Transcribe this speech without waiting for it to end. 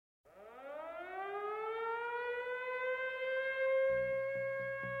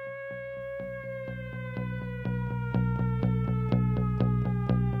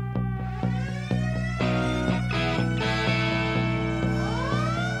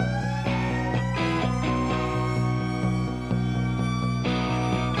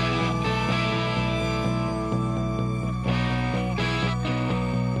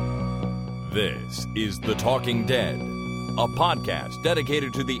This is The Talking Dead, a podcast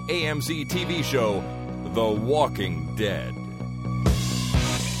dedicated to the AMC TV show The Walking Dead.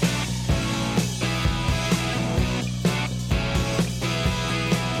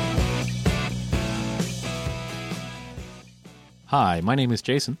 Hi, my name is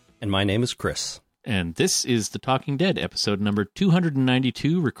Jason. And my name is Chris. And this is The Talking Dead, episode number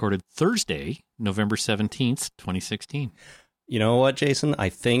 292, recorded Thursday, November 17th, 2016. You know what, Jason? I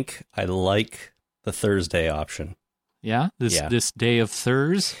think I like the Thursday option. Yeah? This day of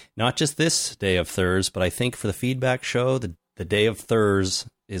Thurs? Not just this day of Thurs, but I think for the feedback show, the day of Thurs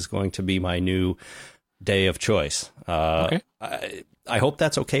is going to be my new day of choice. Okay. I hope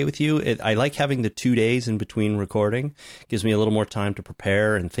that's okay with you. I like having the 2 days in between recording. It gives me a little more time to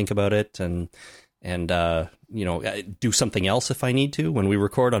prepare and think about it and do something else if I need to. When we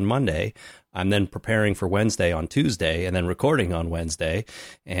record on Monday, I'm then preparing for Wednesday on Tuesday and then recording on Wednesday.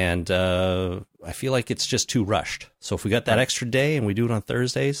 And I feel like it's just too rushed. So if we got that extra day and we do it on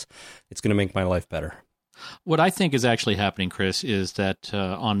Thursdays, it's going to make my life better. What I think is actually happening, Chris, is that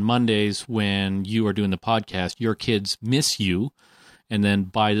on Mondays when you are doing the podcast, your kids miss you. And then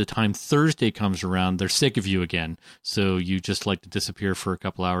by the time Thursday comes around, they're sick of you again. So you just like to disappear for a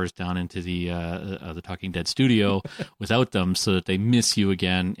couple hours down into the Talking Dead studio without them so that they miss you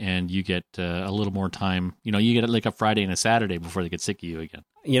again and you get a little more time. You know, you get like a Friday and a Saturday before they get sick of you again.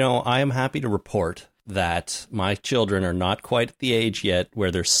 You know, I am happy to report that my children are not quite at the age yet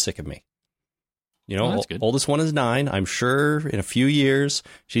where they're sick of me. You know, oldest one is 9. I'm sure in a few years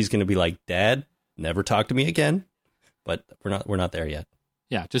she's going to be like, Dad, never talk to me again. But we're not there yet.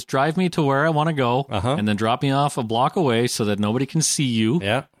 Yeah, just drive me to where I want to go, and then drop me off a block away so that nobody can see you.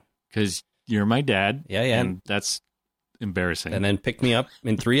 Yeah, because you're my dad. Yeah, and that's embarrassing. And then pick me up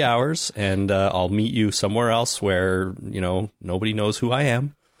in 3 hours, and I'll meet you somewhere else where nobody knows who I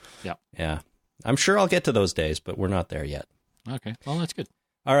am. Yeah. I'm sure I'll get to those days, but we're not there yet. Okay, well that's good.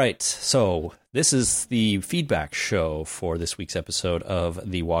 All right, so this is the feedback show for this week's episode of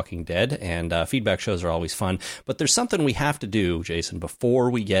The Walking Dead, and feedback shows are always fun, but there's something we have to do, Jason,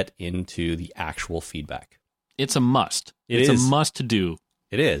 before we get into the actual feedback. It's a must. It's a must to do.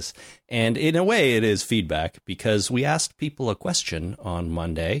 It is, and in a way it is feedback, because we asked people a question on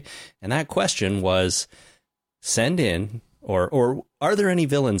Monday, and that question was, send in, or are there any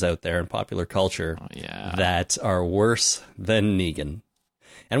villains out there in popular culture that are worse than Negan?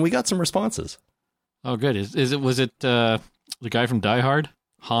 And we got some responses. Oh, good. Was it the guy from Die Hard,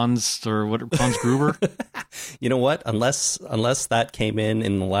 Hans Gruber? You know what? Unless that came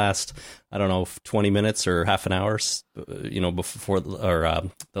in the last 20 minutes or half an hour, before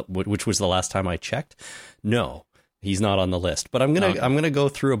which was the last time I checked. No, he's not on the list. But I'm gonna go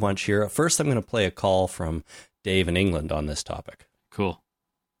through a bunch here. First, I'm gonna play a call from Dave in England on this topic. Cool.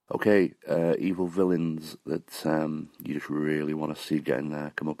 Okay, evil villains that you just really want to see getting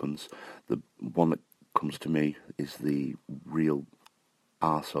their comeuppance. The one that comes to me is the real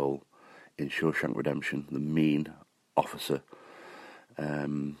arsehole in Shawshank Redemption, the mean officer.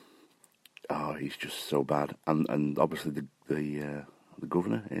 He's just so bad. And obviously the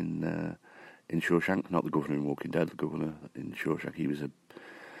governor in Shawshank, not the governor in Walking Dead, the governor in Shawshank, he was a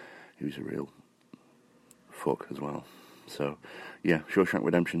real fuck as well. So, yeah, Shawshank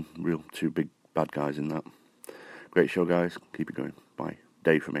Redemption, real two big bad guys in that. Great show, guys. Keep it going. Bye.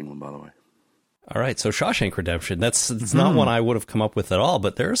 Dave from England, by the way. All right, so Shawshank Redemption, that's not one I would have come up with at all,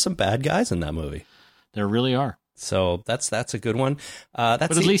 but there are some bad guys in that movie. There really are. So that's a good one. But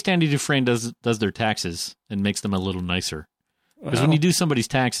at least Andy Dufresne does their taxes and makes them a little nicer. Because when you do somebody's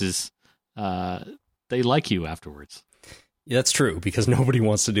taxes, they like you afterwards. Yeah, that's true, because nobody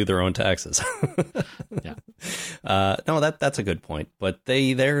wants to do their own taxes. Yeah. No, that's a good point. But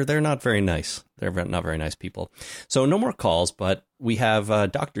they're not very nice. They're not very nice people. So no more calls, but we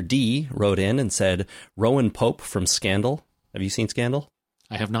have Dr. D wrote in and said, Rowan Pope from Scandal. Have you seen Scandal?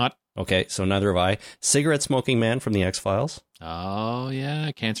 I have not. Okay, so neither have I. Cigarette Smoking Man from The X-Files. Oh,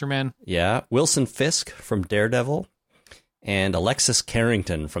 yeah, Cancer Man. Yeah, Wilson Fisk from Daredevil. And Alexis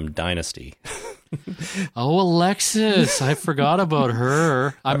Carrington from Dynasty. Oh, Alexis. I forgot about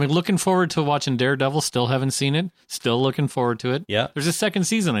her. I'm looking forward to watching Daredevil. Still haven't seen it. Still looking forward to it. Yeah. There's a second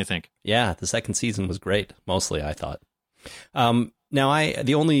season, I think. Yeah, the second season was great. Mostly, I thought. Now,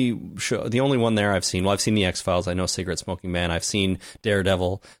 the only one there I've seen The X-Files. I know Cigarette Smoking Man. I've seen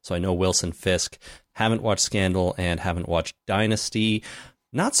Daredevil, so I know Wilson Fisk. Haven't watched Scandal and haven't watched Dynasty.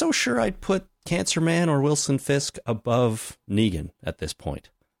 Not so sure I'd put Cancer Man or Wilson Fisk above Negan at this point.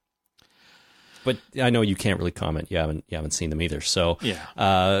 But I know you can't really comment. You haven't seen them either. So,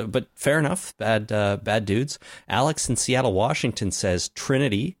 yeah. But fair enough. Bad dudes. Alex in Seattle, Washington says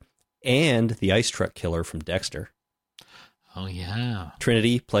Trinity and the ice truck killer from Dexter. Oh, yeah.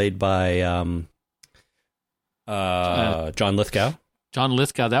 Trinity, played by John Lithgow. John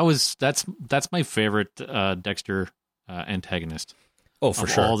Lithgow. That's my favorite Dexter antagonist. Oh, for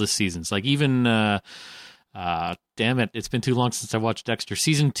of sure. all the seasons. Like even, damn it, it's been too long since I watched Dexter.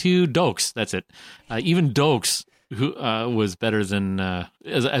 Season 2, Dokes. That's it. Even Dokes, who was better than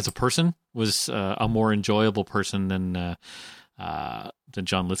as a person, was a more enjoyable person than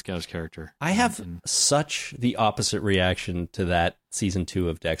John Lithgow's character. I have such the opposite reaction to that season 2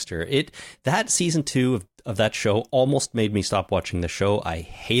 of Dexter. That season 2 of that show almost made me stop watching the show. I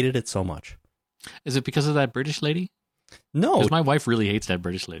hated it so much. Is it because of that British lady? No, because my wife really hates that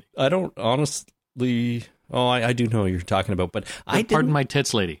British lady. I don't honestly. Oh, I do know what you're talking about, but I didn't. Pardon my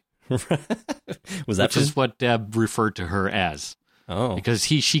tits, lady. Was that? Which is what Deb referred to her as. Oh, because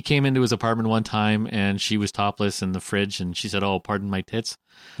she came into his apartment one time and she was topless in the fridge, and she said, "Oh, pardon my tits,"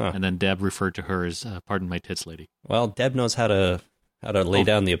 and then Deb referred to her as "Pardon my tits, lady." Well, Deb knows how to lay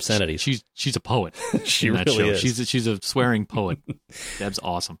down the obscenities. She's a poet. She really is. She's a swearing poet. Deb's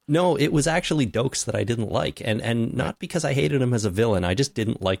awesome. No, it was actually Dokes that I didn't like, and not because I hated him as a villain. I just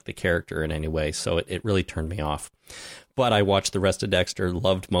didn't like the character in any way, so it really turned me off. But I watched the rest of Dexter,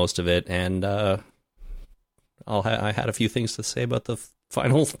 loved most of it, and I had a few things to say about the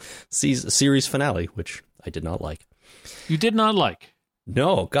final series finale, which I did not like. You did not like?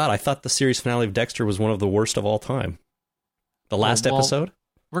 No, God, I thought the series finale of Dexter was one of the worst of all time. The last episode?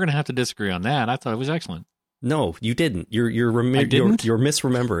 We're going to have to disagree on that. I thought it was excellent. No, you didn't. You're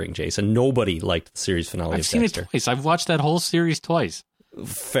misremembering, Jason. Nobody liked the series finale of Dexter. I've seen it twice. I've watched that whole series twice.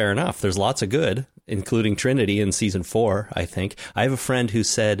 Fair enough. There's lots of good, including Trinity in season 4, I think. I have a friend who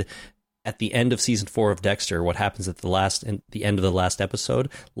said at the end of season 4 of Dexter, what happens at the end of the last episode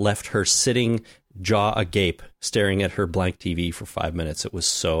left her sitting jaw agape, staring at her blank TV for 5 minutes. It was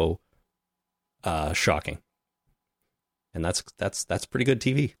so shocking. And that's pretty good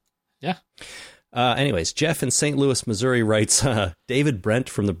TV. Yeah. Anyways, Jeff in St. Louis, Missouri writes, David Brent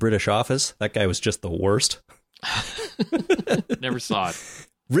from the British Office. That guy was just the worst. Never saw it.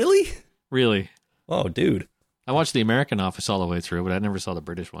 Really? Really. Oh, dude. I watched the American Office all the way through, but I never saw the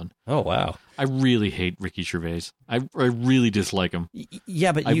British one. Oh, wow. I really hate Ricky Gervais. I really dislike him.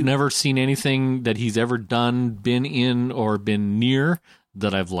 Yeah, but I've never seen anything that he's ever done, been in, or been near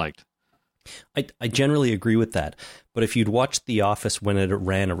that I've liked. I generally agree with that. But if you'd watched The Office when it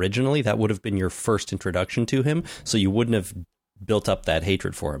ran originally, that would have been your first introduction to him, so you wouldn't have built up that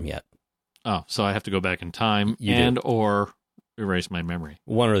hatred for him yet. Oh, so I have to go back in time or erase my memory.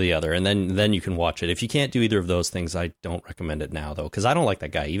 One or the other, and then you can watch it. If you can't do either of those things, I don't recommend it now, though, because I don't like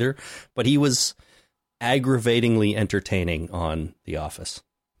that guy either. But he was aggravatingly entertaining on The Office.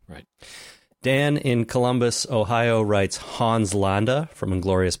 Right. Dan in Columbus, Ohio writes Hans Landa from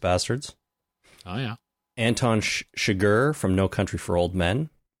Inglourious Bastards. Oh, yeah. Anton Chigurh from No Country for Old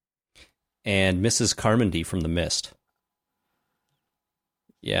Men. And Mrs. Carmody from The Mist.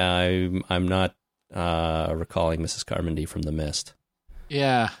 Yeah, I'm not recalling Mrs. Carmody from The Mist.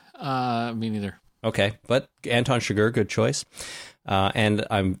 Yeah, me neither. Okay, but Anton Chigurh, good choice. And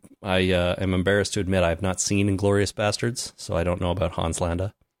I am embarrassed to admit I have not seen Inglourious Bastards, so I don't know about Hans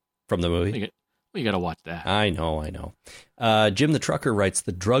Landa from the movie. You got to watch that. I know. Jim the Trucker writes,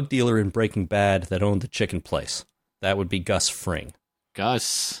 the drug dealer in Breaking Bad that owned the chicken place. That would be Gus Fring.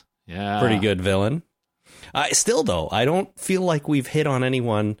 Gus, yeah. Pretty good villain. Still, though, I don't feel like we've hit on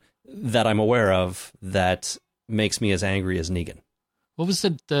anyone that I'm aware of that makes me as angry as Negan. What was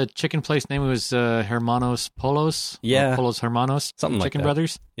the chicken place name? It was Hermanos Polos? Yeah. Polos Hermanos? Something like that. Chicken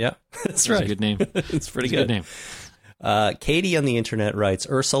Brothers? Yeah, that's right. That's a good name. It's pretty good. A good name. Katie on the internet writes,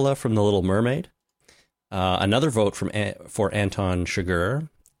 Ursula from The Little Mermaid. Another vote for Anton Chigurh.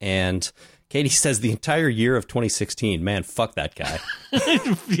 And Katie says the entire year of 2016. Man, fuck that guy.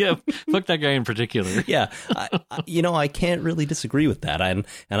 Yeah, fuck that guy in particular. Yeah, I can't really disagree with that. And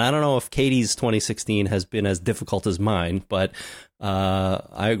I don't know if Katie's 2016 has been as difficult as mine, but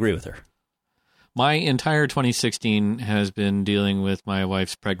I agree with her. My entire 2016 has been dealing with my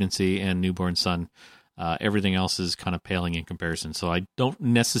wife's pregnancy and newborn son. Everything else is kind of paling in comparison. So I don't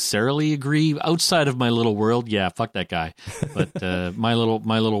necessarily agree. Outside of my little world, yeah, fuck that guy. But my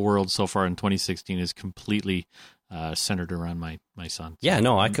little world so far in 2016 is completely centered around my son. So yeah,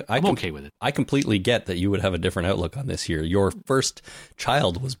 no, I'm okay with it. I completely get that you would have a different outlook on this year. Your first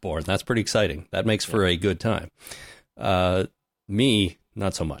child was born. That's pretty exciting. That makes for a good time. Me,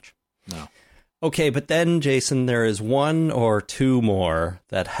 not so much. No. Okay, but then, Jason, there is one or two more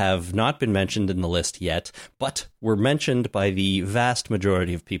that have not been mentioned in the list yet, but were mentioned by the vast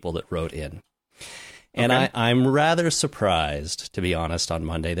majority of people that wrote in. And Okay. I'm rather surprised, to be honest, on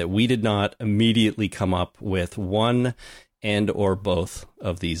Monday that we did not immediately come up with one and or both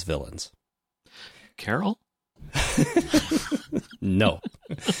of these villains. Carol? No.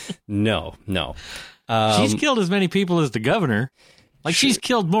 No. She's killed as many people as the governor. Like, she's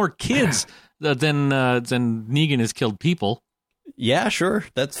killed more kids than Negan has killed people. Yeah, sure.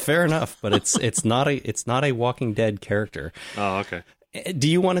 That's fair enough, but it's not a Walking Dead character. Oh, okay. Do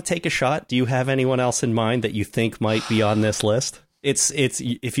you want to take a shot? Do you have anyone else in mind that you think might be on this list? It's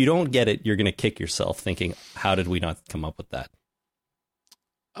if you don't get it, you're going to kick yourself thinking, how did we not come up with that?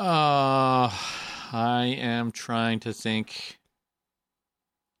 I am trying to think.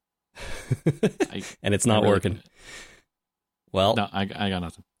 And it's not working. Well, No, I got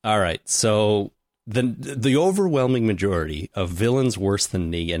nothing. all right. So the overwhelming majority of villains worse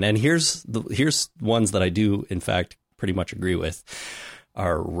than Negan, and here's ones that I do in fact pretty much agree with,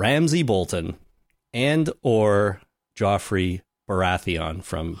 are Ramsay Bolton and or Joffrey Baratheon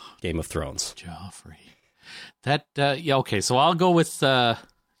from Game of Thrones. Joffrey. That yeah, okay. So I'll go with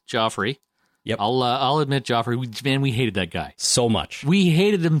Joffrey. Yep. I'll admit Joffrey. Man, we hated that guy. So much. We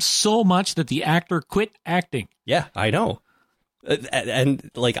hated him so much that the actor quit acting. Yeah, I know. And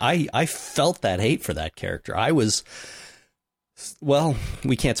like I felt that hate for that character. I was, well,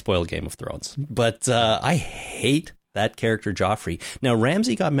 we can't spoil Game of Thrones, but I hate that character Joffrey. Now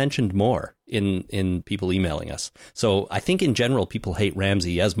Ramsay got mentioned more in people emailing us, so I think in general people hate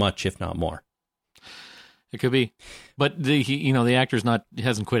Ramsay as much, if not more. It could be, but the actor's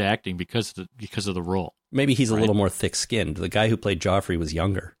hasn't quit acting because of the role. Maybe he's a Right. little more thick-skinned. The guy who played Joffrey was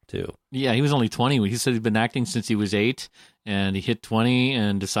younger too. Yeah, he was only 20. He said he'd been acting since he was 8, and he hit 20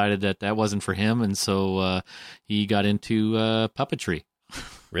 and decided that wasn't for him, and so he got into puppetry.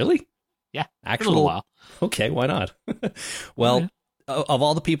 Really? Yeah, for a Actual little while. Okay, why not? Well, Yeah. of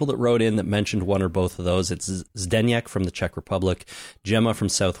all the people that wrote in that mentioned one or both of those, it's Zdenek from the Czech Republic, Gemma from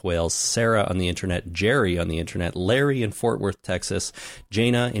South Wales, Sarah on the internet, Jerry on the internet, Larry in Fort Worth, Texas,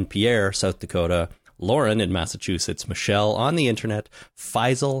 Jaina in Pierre, South Dakota, Lauren in Massachusetts, Michelle on the internet,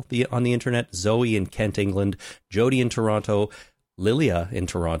 Faisal on the internet, Zoe in Kent, England, Jody in Toronto, Lilia in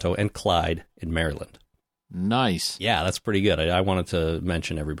Toronto, and Clyde in Maryland. Nice. Yeah, that's pretty good. I wanted to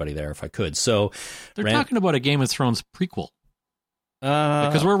mention everybody there if I could. So They're talking about a Game of Thrones prequel.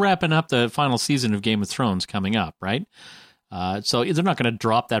 Because we're wrapping up the final season of Game of Thrones coming up, right? So they're not going to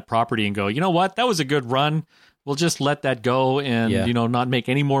drop that property and go, you know what, that was a good run. We'll just let that go and not make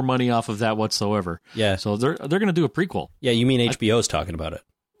any more money off of that whatsoever. Yeah. So they're going to do a prequel. Yeah, you mean HBO's talking about it?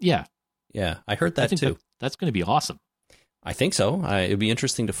 Yeah, Yeah, I heard that I think too. that's going to be awesome. I think so. It'd be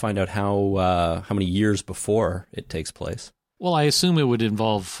interesting to find out how many years before it takes place. Well, I assume it would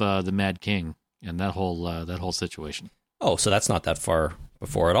involve the Mad King and that whole situation. Oh, so that's not that far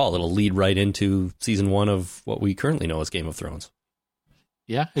before at all. It'll lead right into season 1 of what we currently know as Game of Thrones.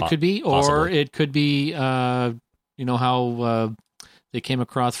 Yeah, it could be, or possibly. it could be, how they came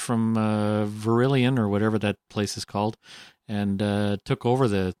across from Verillion or whatever that place is called, and took over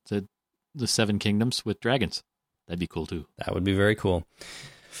the Seven Kingdoms with dragons. That'd be cool too. That would be very cool.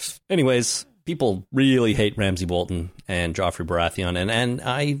 Anyways, people really hate Ramsay Bolton and Joffrey Baratheon, and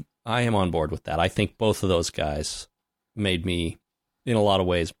I am on board with that. I think both of those guys made me, in a lot of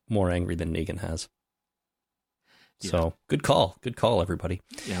ways, more angry than Negan has. So, good call, everybody.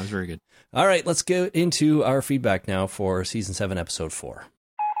 Yeah, it was very good. All right, let's go into our feedback now for Season 7, Episode 4.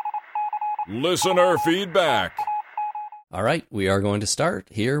 Listener feedback. All right, we are going to start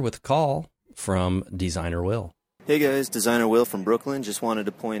here with a call from Designer Will. Hey guys, Designer Will from Brooklyn. Just wanted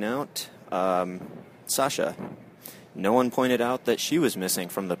to point out, Sasha. No one pointed out that she was missing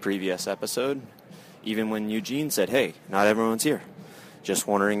from the previous episode, even when Eugene said, hey, not everyone's here. Just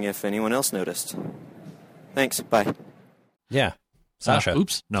wondering if anyone else noticed. Thanks, bye. Yeah, Sasha.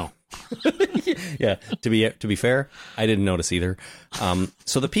 Oops, no. Yeah, to be fair, I didn't notice either.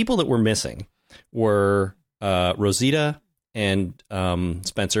 So the people that were missing were Rosita and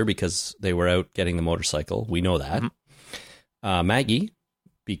Spencer, because they were out getting the motorcycle. We know that. Mm-hmm. Maggie,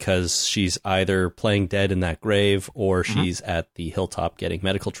 because she's either playing dead in that grave or she's at the hilltop getting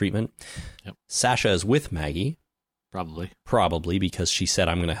medical treatment. Yep. Sasha is with Maggie. Probably because she said,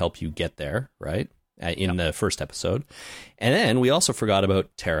 I'm going to help you get there, right? In the first episode. And then we also forgot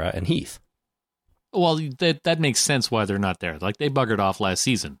about Tara and Heath. Well, that makes sense why they're not there. Like, they buggered off last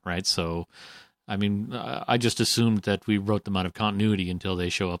season, right? So, I mean, I just assumed that we wrote them out of continuity until they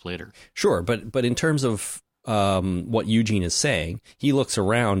show up later. Sure, but in terms of what Eugene is saying, he looks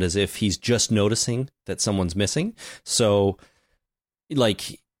around as if he's just noticing that someone's missing. So,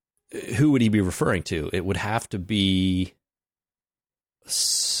 like, who would he be referring to? It would have to be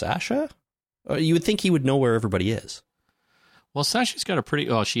Sasha? You would think he would know where everybody is. Well, Sasha's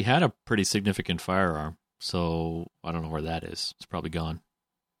got she had a pretty significant firearm, so I don't know where that is. It's probably gone.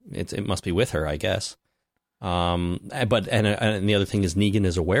 It must be with her, I guess. But the other thing is Negan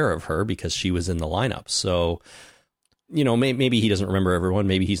is aware of her because she was in the lineup. So, maybe he doesn't remember everyone.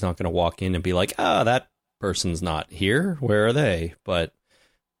 Maybe he's not going to walk in and be like, that person's not here. Where are they? But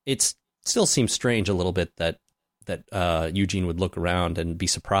it still seems strange a little bit that Eugene would look around and be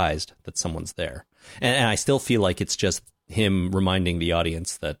surprised that someone's there. And I still feel like it's just him reminding the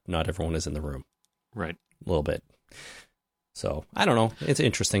audience that not everyone is in the room. Right. A little bit. So, I don't know. It's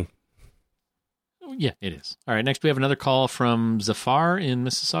interesting. Yeah, it is. All right, next we have another call from Zafar in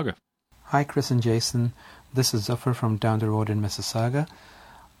Mississauga. Hi, Chris and Jason. This is Zafar from down the road in Mississauga.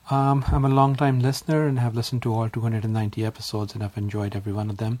 I'm a long-time listener and have listened to all 290 episodes, and I've enjoyed every one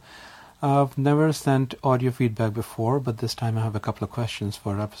of them. I've never sent audio feedback before, but this time I have a couple of questions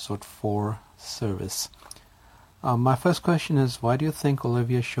for episode 4 service. My first question is, why do you think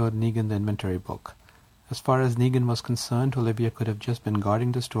Olivia showed Negan the inventory book? As far as Negan was concerned, Olivia could have just been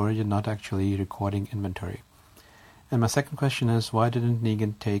guarding the storage and not actually recording inventory. And my second question is, why didn't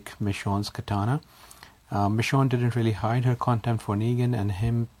Negan take Michonne's katana? Michonne didn't really hide her contempt for Negan, and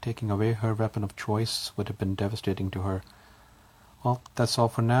him taking away her weapon of choice would have been devastating to her. Well, that's all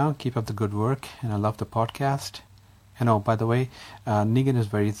for now. Keep up the good work, and I love the podcast. And oh, by the way, Negan is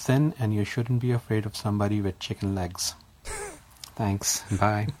very thin, and you shouldn't be afraid of somebody with chicken legs. Thanks.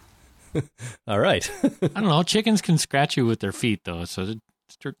 Bye. All right. I don't know. Chickens can scratch you with their feet, though, so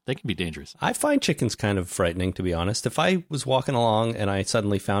they can be dangerous. I find chickens kind of frightening, to be honest. If I was walking along and I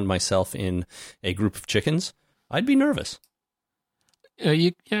suddenly found myself in a group of chickens, I'd be nervous.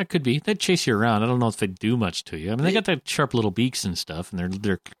 Yeah, it could be. They'd chase you around. I don't know if they'd do much to you. I mean, they got that sharp little beaks and stuff, and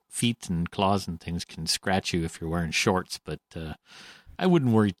their feet and claws and things can scratch you if you're wearing shorts, but I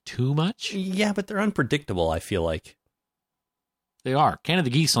wouldn't worry too much. Yeah, but they're unpredictable, I feel like. They are.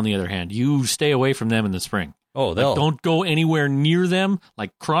 Canada geese, on the other hand, you stay away from them in the spring. Oh, they'll... don't go anywhere near them.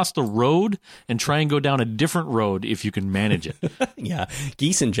 Like, cross the road and try and go down a different road if you can manage it. Yeah,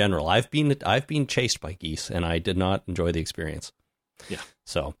 geese in general. I've been chased by geese, and I did not enjoy the experience. Yeah.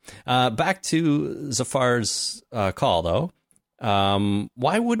 So, back to Zafar's call, though.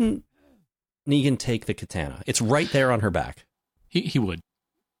 Why wouldn't Negan take the katana? It's right there on her back. He would.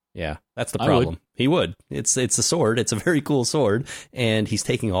 Yeah, that's the problem. He would. It's a sword. It's a very cool sword, and he's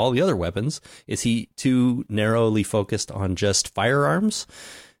taking all the other weapons. Is he too narrowly focused on just firearms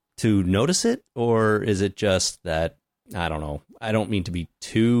to notice it, or is it just that, I don't know. I don't mean to be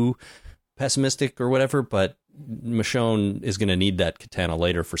too pessimistic or whatever, but Michonne is going to need that katana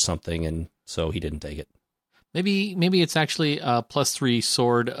later for something, and so he didn't take it. Maybe it's actually a +3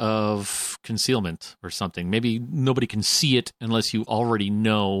 sword of concealment or something. Maybe nobody can see it unless you already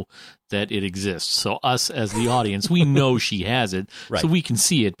know that it exists. So us as the audience, we know she has it, right. So we can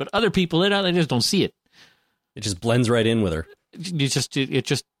see it. But other people, they just don't see it. It just blends right in with her. You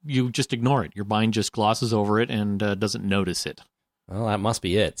just ignore it. Your mind just glosses over it and doesn't notice it. Well, that must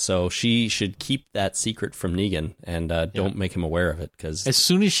be it. So she should keep that secret from Negan and don't make him aware of it. Because as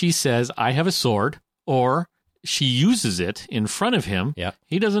soon as she says, "I have a sword," or she uses it in front of him,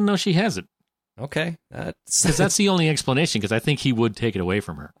 he doesn't know she has it. Okay. Because that's the only explanation, because I think he would take it away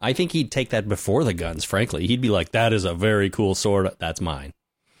from her. I think he'd take that before the guns, frankly. He'd be like, that is a very cool sword. That's mine.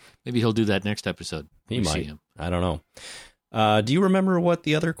 Maybe he'll do that next episode. He might. See him. I don't know. Do you remember what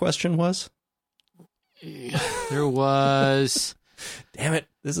the other question was? There was... Damn it.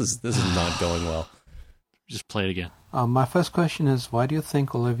 This is not going well. Just play it again. My first question is, why do you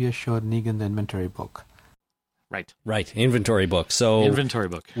think Olivia showed Negan the inventory book? Right. Inventory book. So inventory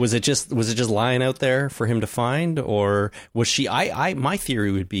book. Was it just lying out there for him to find, or was she? My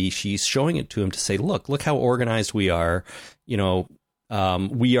theory would be she's showing it to him to say, look how organized we are.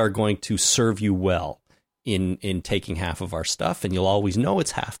 We are going to serve you well in taking half of our stuff, and you'll always know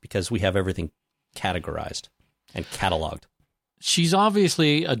it's half because we have everything categorized and cataloged. She's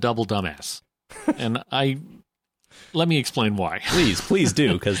obviously a double dumbass, and let me explain why. Please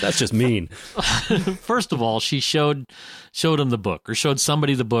do, because that's just mean. First of all, she showed him the book, or showed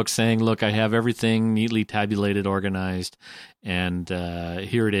somebody the book saying, look, I have everything neatly tabulated, organized, and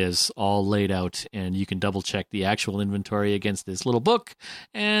here it is, all laid out, and you can double-check the actual inventory against this little book,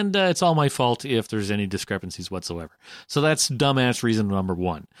 and it's all my fault if there's any discrepancies whatsoever. So that's dumbass reason number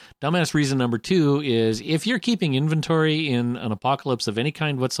 1. Dumbass reason number 2 is, if you're keeping inventory in an apocalypse of any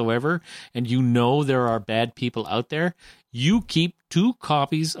kind whatsoever, and you know there are bad people out there, you keep 2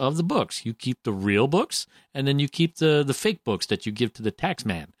 copies of the books. You keep the real books, and then you keep the fake books that you give to the tax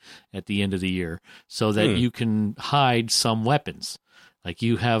man at the end of the year, so that you can hide some weapons. Like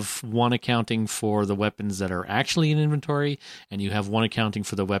you have one accounting for the weapons that are actually in inventory, and you have one accounting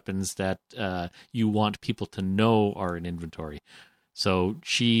for the weapons that you want people to know are in inventory. So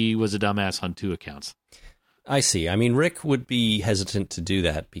she was a dumbass on 2 accounts. I see. I mean, Rick would be hesitant to do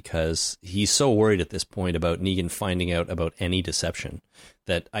that because he's so worried at this point about Negan finding out about any deception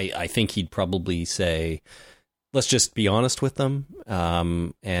that I think he'd probably say, let's just be honest with them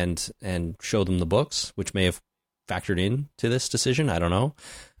and show them the books, which may have factored in to this decision. I don't know.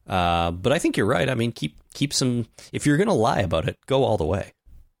 But I think you're right. I mean, keep some, if you're going to lie about it, go all the way.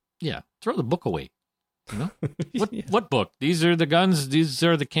 Yeah. Throw the book away. You know, what book? These are the guns. These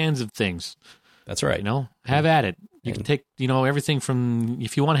are the cans of things. That's right. You know, have at it. You can take, everything from,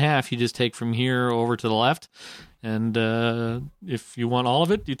 if you want half, you just take from here over to the left. And if you want all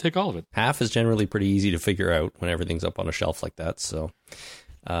of it, you take all of it. Half is generally pretty easy to figure out when everything's up on a shelf like that. So,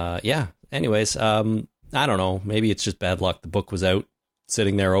 yeah. Anyways, I don't know. Maybe it's just bad luck. The book was out,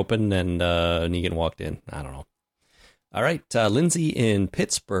 sitting there open, and Negan walked in. I don't know. All right. Lindsay in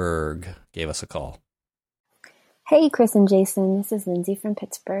Pittsburgh gave us a call. Hey, Chris and Jason. This is Lindsay from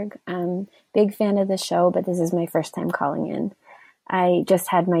Pittsburgh. Big fan of the show, but this is my first time calling in. I just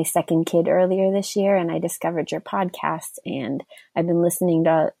had my second kid earlier this year, and I discovered your podcast, and I've been listening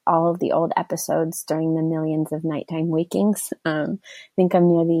to all of the old episodes during the millions of nighttime wakings. I think I'm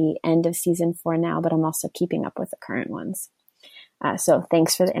near the end of season 4 now, but I'm also keeping up with the current ones. So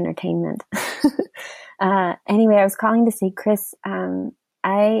thanks for the entertainment. Anyway, I was calling to say, Chris,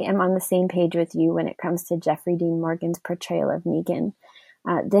 I am on the same page with you when it comes to Jeffrey Dean Morgan's portrayal of Negan.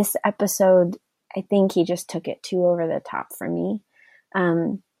 This episode, I think he just took it too over the top for me.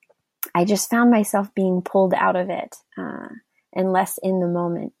 I just found myself being pulled out of it and less in the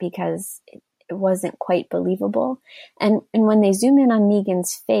moment because it wasn't quite believable. And when they zoom in on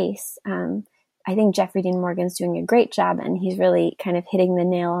Negan's face, I think Jeffrey Dean Morgan's doing a great job, and he's really kind of hitting the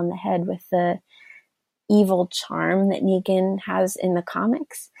nail on the head with the evil charm that Negan has in the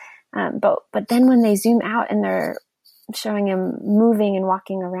comics. But then when they zoom out and they're showing him moving and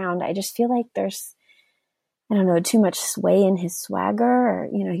walking around, I just feel like there's, I don't know, too much sway in his swagger, or,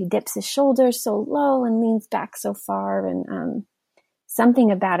 he dips his shoulders so low and leans back so far. And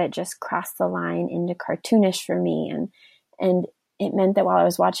something about it just crossed the line into cartoonish for me. And it meant that while I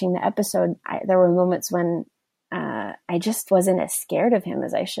was watching the episode, there were moments when I just wasn't as scared of him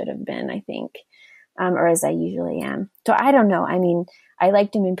as I should have been, I think. Or as I usually am. So I don't know. I mean, I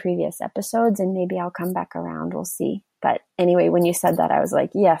liked him in previous episodes, and maybe I'll come back around. We'll see. But anyway, when you said that, I was like,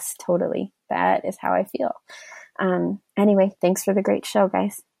 yes, totally. That is how I feel. Anyway, thanks for the great show,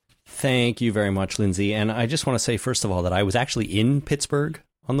 guys. Thank you very much, Lindsay. And I just want to say, first of all, that I was actually in Pittsburgh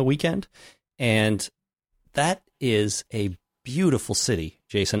on the weekend, and that is a beautiful city,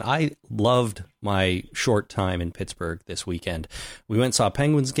 Jason. I loved my short time in Pittsburgh this weekend. We went and saw a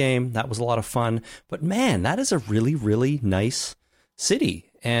Penguins game. That was a lot of fun. But man, that is a really, really nice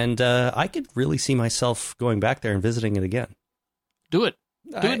city. And I could really see myself going back there and visiting it again. Do it.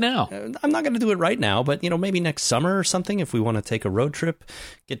 Do it now. I'm not going to do it right now, but maybe next summer or something, if we want to take a road trip,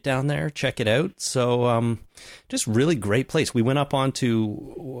 get down there, check it out. So just really great place. We went up onto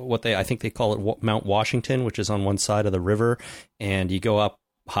what I think they call it Mount Washington, which is on one side of the river, and you go up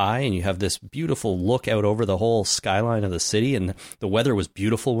high and you have this beautiful look out over the whole skyline of the city. And the weather was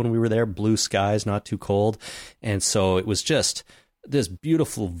beautiful when we were there, blue skies, not too cold. And so it was just this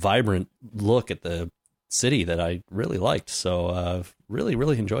beautiful, vibrant look at the city that I really liked. So really,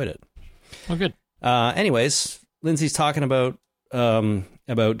 really enjoyed it. Oh, good. Anyways, Lindsay's talking about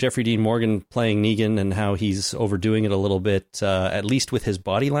Jeffrey Dean Morgan playing Negan and how he's overdoing it a little bit, at least with his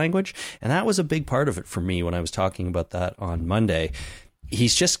body language. And that was a big part of it for me when I was talking about that on Monday.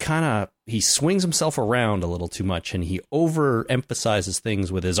 He's just he swings himself around a little too much, and he overemphasizes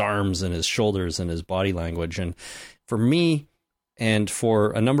things with his arms and his shoulders and his body language. And for me, and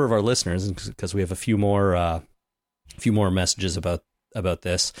for a number of our listeners, because we have a few more messages about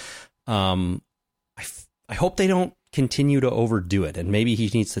this, I hope they don't continue to overdo it, and maybe he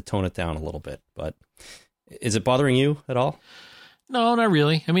needs to tone it down a little bit. But is it bothering you at all? No, not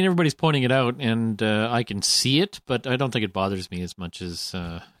really. I mean, everybody's pointing it out, and I can see it, but I don't think it bothers me as much as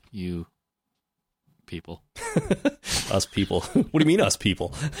you people. Us people. What do you mean, us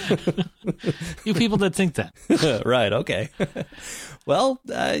people? You people that think that. Right. Okay. Well,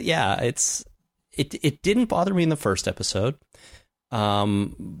 yeah. It didn't bother me in the first episode,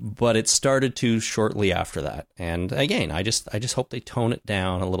 but it started to shortly after that. And again, I just hope they tone it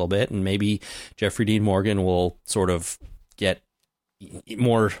down a little bit, and maybe Jeffrey Dean Morgan will sort of get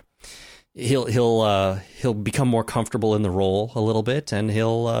more. He'll become more comfortable in the role a little bit, and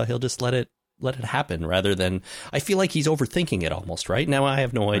he'll just let it let it happen rather than, I feel like he's overthinking it almost, right? Now I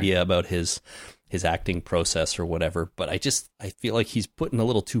have no idea about his acting process or whatever, but I feel like he's putting a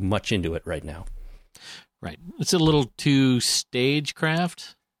little too much into it right now. Right. It's a little too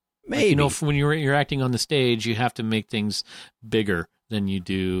stagecraft. Maybe. Like, when you're acting on the stage, you have to make things bigger than you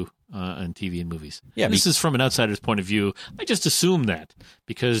do on TV and movies. Yeah, this is from an outsider's point of view. I just assume that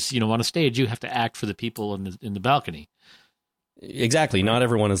because, on a stage, you have to act for the people in the balcony. Exactly. Not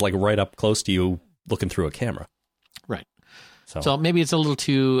everyone is like right up close to you looking through a camera. Right. So maybe it's a little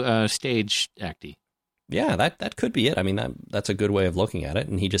too stage acty. Yeah, that could be it. I mean, that's a good way of looking at it.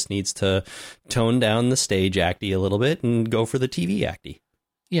 And he just needs to tone down the stage acty a little bit and go for the TV acty.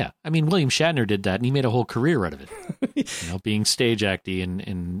 Yeah. I mean, William Shatner did that, and he made a whole career out of it. Being stage acty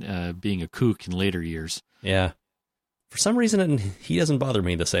and being a kook in later years. Yeah. For some reason, he doesn't bother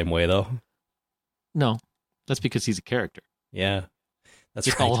me the same way, though. No, that's because he's a character. Yeah, that's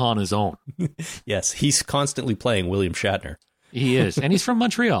just right. all on his own. Yes, he's constantly playing William Shatner. He is, and he's from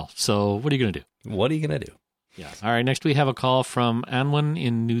Montreal. So what are you going to do? What are you going to do? Yeah. All right. Next, we have a call from Anwen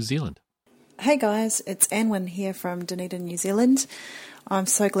in New Zealand. Hey guys, it's Anwen here from Dunedin, New Zealand. I'm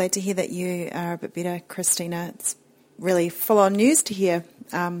so glad to hear that you are a bit better, Christina. It's really full-on news to hear.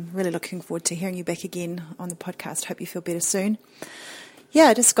 Really looking forward to hearing you back again on the podcast. Hope you feel better soon. Yeah,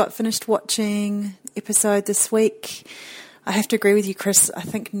 I just got finished watching episode this week. I have to agree with you, Chris. I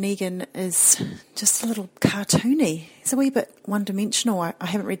think Negan is just a little cartoony. He's a wee bit one-dimensional. I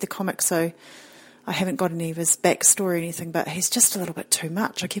haven't read the comic, so I haven't got any of his backstory or anything, but he's just a little bit too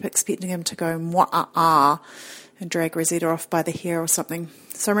much. I keep expecting him to go mwah-ah and drag Rosetta off by the hair or something.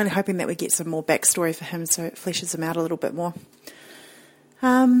 So I'm really hoping that we get some more backstory for him so it fleshes him out a little bit more.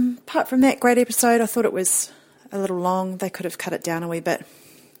 Apart from that, great episode. I thought it was a little long. They could have cut it down a wee bit.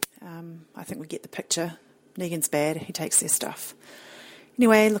 I think we get the picture. Negan's bad. He takes their stuff.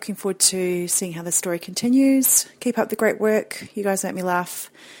 Anyway, looking forward to seeing how the story continues. Keep up the great work. You guys make me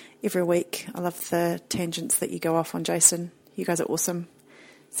laugh every week. I love the tangents that you go off on, Jason. You guys are awesome.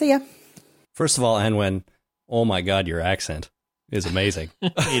 See ya. First of all, Anwen, oh my God, your accent is amazing.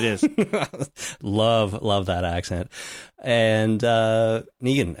 It is. Love that accent. And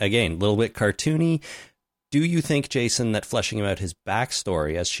Negan, again, a little bit cartoony. Do you think, Jason, that fleshing out his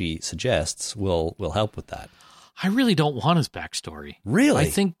backstory, as she suggests, will help with that? I really don't want his backstory.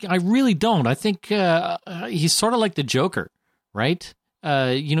 Really? I really don't. I think he's sort of like the Joker, right?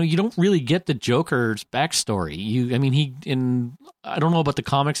 You don't really get the Joker's backstory. I don't know about the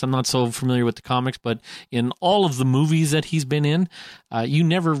comics. I'm not so familiar with the comics, but in all of the movies that he's been in, you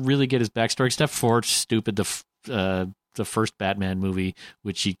never really get his backstory, except for the first Batman movie,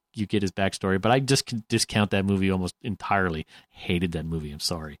 which you get his backstory. But I just discount that movie almost entirely. Hated that movie. I'm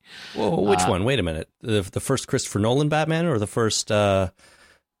sorry. Whoa, which one? Wait a minute. The first Christopher Nolan Batman or the first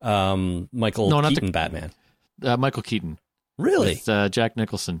Michael Keaton Batman? Michael Keaton. Really? With Jack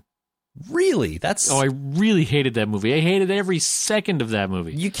Nicholson. Really? I really hated that movie. I hated every second of that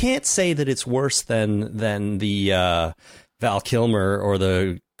movie. You can't say that it's worse than the Val Kilmer or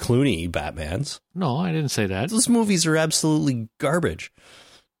the Clooney Batmans. No, I didn't say that. Those movies are absolutely garbage.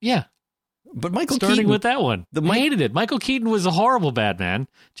 Yeah. But Michael Starting Keaton... with that one. I hated it. Michael Keaton was a horrible Batman.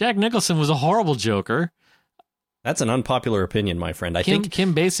 Jack Nicholson was a horrible Joker. That's an unpopular opinion, my friend. I think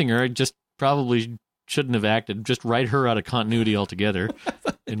Kim Basinger just probably shouldn't have acted. Just write her out of continuity altogether,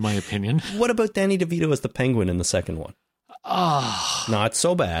 in my opinion. What about Danny DeVito as the Penguin in the second one? Not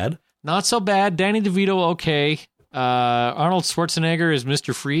so bad. Not so bad. Danny DeVito, okay. Arnold Schwarzenegger is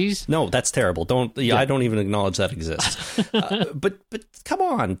Mr. Freeze. No, that's terrible. I don't even acknowledge that exists. But come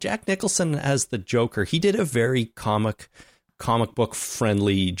on, Jack Nicholson as the Joker. He did a very comic book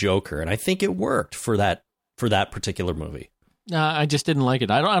friendly Joker, and I think it worked for that particular movie. I just didn't like it.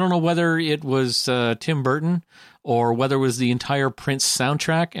 I don't know whether it was Tim Burton or whether it was the entire Prince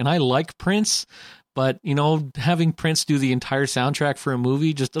soundtrack. And I like Prince, but, having Prince do the entire soundtrack for a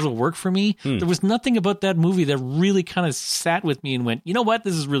movie just doesn't work for me. There was nothing about that movie that really kind of sat with me and went, you know what,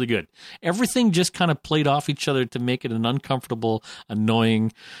 this is really good. Everything just kind of played off each other to make it an uncomfortable,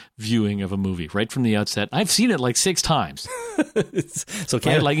 annoying viewing of a movie right from the outset. I've seen it like 6 times. So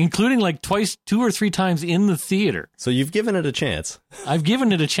right? Including like 2 or 3 times in the theater. So you've given it a chance. I've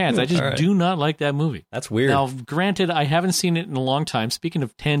given it a chance. I just do not like that movie. That's weird. Now, granted, I haven't seen it in a long time. Speaking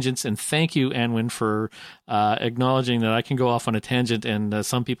of tangents, and thank you, Anwen, for acknowledging that I can go off on a tangent and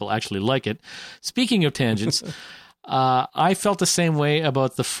some people actually like it. Speaking of tangents, I felt the same way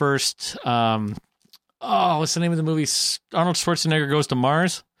about the first, what's the name of the movie? Arnold Schwarzenegger Goes to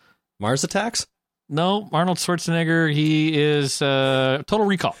Mars? Mars Attacks? No, Arnold Schwarzenegger, he is Total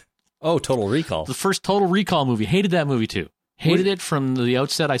Recall. Oh, Total Recall. The first Total Recall movie. Hated that movie too. Hated it from the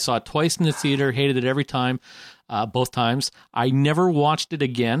outset. I saw it twice in the theater, hated it every time, both times. I never watched it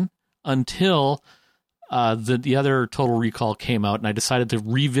again until the other Total Recall came out, and I decided to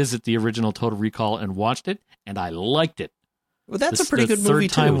revisit the original Total Recall and watched it, and I liked it. Well, that's a pretty good movie, too. The third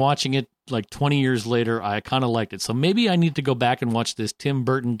time watching it, like 20 years later, I kind of liked it. So maybe I need to go back and watch this Tim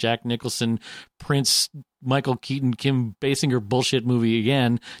Burton, Jack Nicholson, Prince, Michael Keaton, Kim Basinger bullshit movie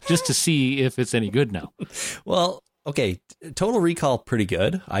again, just to see if it's any good now. Well, okay, Total Recall, pretty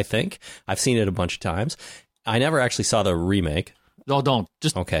good, I think. I've seen it a bunch of times. I never actually saw the remake. Oh, don't.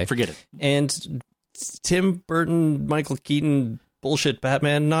 Just forget it. And Tim Burton, Michael Keaton, bullshit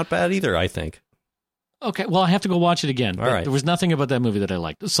Batman, not bad either, I think. Okay, well, I have to go watch it again. All right. There was nothing about that movie that I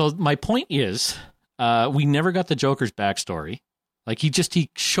liked. So my point is, we never got the Joker's backstory. Like, he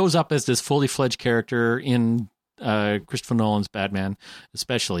shows up as this fully fledged character in Christopher Nolan's Batman,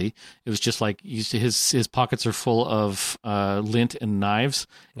 especially. It was just like his pockets are full of lint and knives,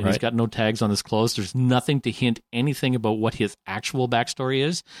 and he's got no tags on his clothes. There's nothing to hint anything about what his actual backstory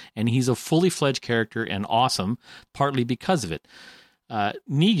is, and he's a fully fledged character and awesome, partly because of it.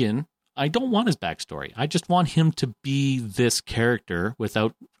 Negan, I don't want his backstory. I just want him to be this character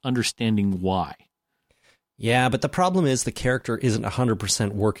without understanding why. Yeah, but the problem is the character isn't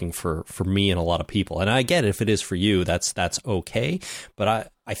 100% working for me and a lot of people. And I get it, if it is for you, that's okay.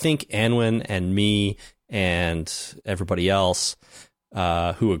 But I think Anwen and me and everybody else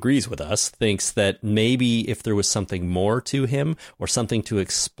who agrees with us thinks that maybe if there was something more to him or something to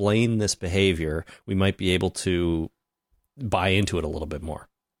explain this behavior, we might be able to buy into it a little bit more.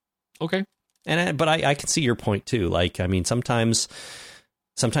 Okay. But I can see your point too. Like, I mean, sometimes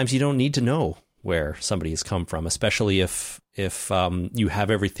you don't need to know where somebody has come from, especially if you have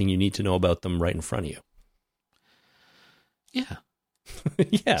everything you need to know about them right in front of you. Yeah.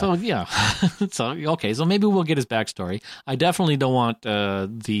 Yeah. So, yeah. Okay, so maybe we'll get his backstory. I definitely don't want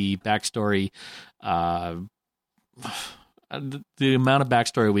the backstory, the amount of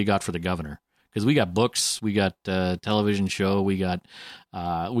backstory we got for the governor. Because we got books, we got television show, we got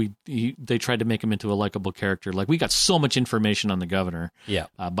they tried to make him into a likable character. Like, we got so much information on the governor. Yeah.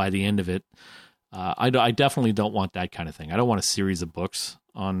 By the end of it, I definitely don't want that kind of thing. I don't want a series of books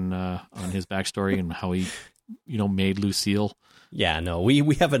on his backstory and how he, made Lucille. Yeah, no,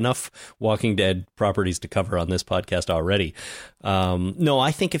 we have enough Walking Dead properties to cover on this podcast already. No,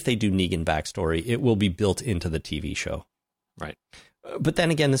 I think if they do Negan backstory, it will be built into the TV show. Right. But then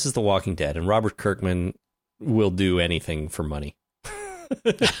again, this is The Walking Dead, and Robert Kirkman will do anything for money.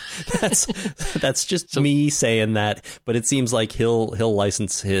 That's just me saying that, but it seems like he'll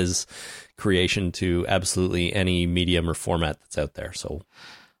license his creation to absolutely any medium or format that's out there. So,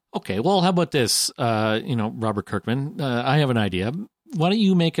 okay, well, how about this? Robert Kirkman, I have an idea. Why don't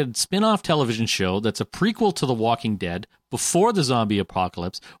you make a spin-off television show that's a prequel to The Walking Dead before the zombie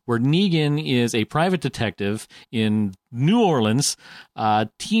apocalypse, where Negan is a private detective in New Orleans,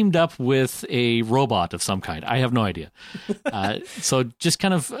 teamed up with a robot of some kind. I have no idea. So just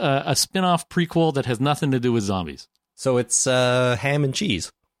kind of a spin-off prequel that has nothing to do with zombies. So it's ham and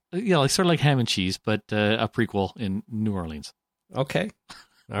cheese. Yeah, like sort of like Ham and Cheese, but a prequel in New Orleans. Okay.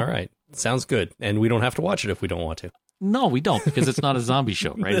 All right. Sounds good. And we don't have to watch it if we don't want to. No, we don't, because it's not a zombie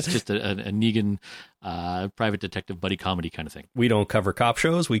show, right? It's just a Negan private detective buddy comedy kind of thing. We don't cover cop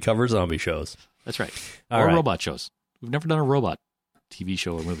shows. We cover zombie shows. That's right. All right. Robot shows. We've never done a robot TV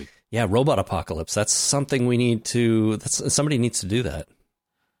show or movie. Yeah, robot apocalypse. That's something we need to... somebody needs to do that.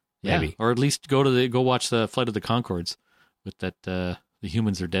 Maybe. Yeah, or at least go watch the Flight of the Conchords with that The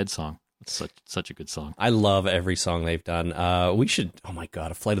Humans Are Dead song. It's such a good song. I love every song they've done. We should, oh my God,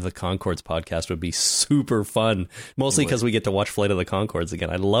 a Flight of the Conchords podcast would be super fun. Mostly because we get to watch Flight of the Conchords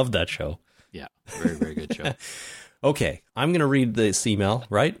again. I love that show. Yeah, very, very good show. Okay, I'm going to read this email,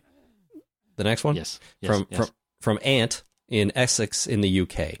 right? The next one? Yes. From Ant in Essex in the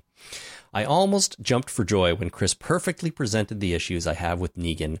UK. I almost jumped for joy when Chris perfectly presented the issues I have with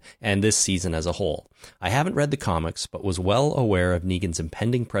Negan and this season as a whole. I haven't read the comics, but was well aware of Negan's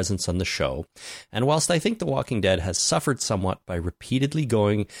impending presence on the show, and whilst I think The Walking Dead has suffered somewhat by repeatedly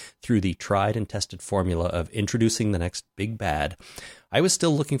going through the tried and tested formula of introducing the next big bad, I was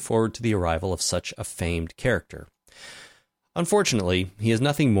still looking forward to the arrival of such a famed character. Unfortunately, he is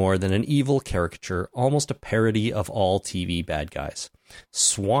nothing more than an evil caricature, almost a parody of all TV bad guys,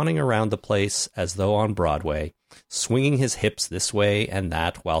 swanning around the place as though on Broadway, swinging his hips this way and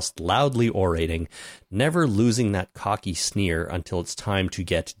that whilst loudly orating, never losing that cocky sneer until it's time to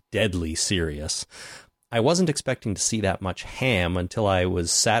get deadly serious. I wasn't expecting to see that much ham until I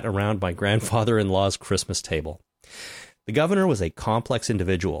was sat around my grandfather-in-law's Christmas table. The governor was a complex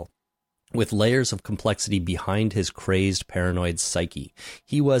individual. with layers of complexity behind his crazed, paranoid psyche.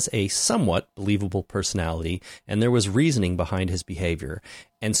 He was a somewhat believable personality, and there was reasoning behind his behavior.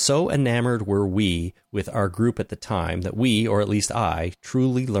 And so enamored were we with our group at the time that we, or at least I,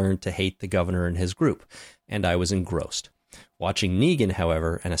 truly learned to hate the governor and his group, and I was engrossed. Watching Negan,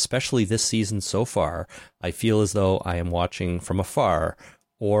 however, and especially this season so far, I feel as though I am watching from afar,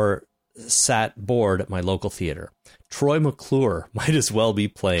 or sat bored at my local theater. Troy McClure might as well be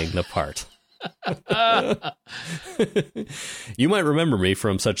playing the part. You might remember me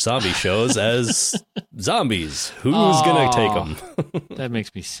from such zombie shows as Zombies. Who's gonna take them? That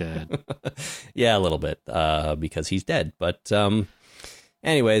makes me sad. Yeah, a little bit, because he's dead. But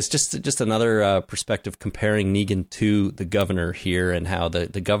anyways, just another perspective comparing Negan to the governor here, and how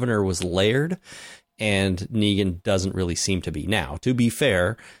the governor was layered and Negan doesn't really seem to be. Now, to be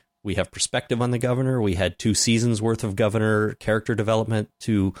fair, we have perspective on the governor. We had 2 seasons worth of governor character development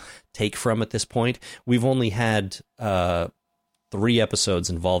to take from at this point. We've only had 3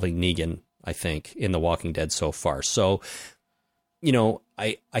 episodes involving Negan, I think, in The Walking Dead so far. So, you know,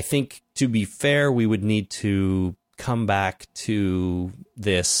 I think, to be fair, we would need to come back to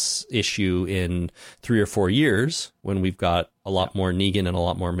this issue in 3 or 4 years when we've got a lot more Negan and a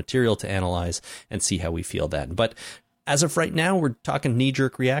lot more material to analyze and see how we feel then. But as of right now, we're talking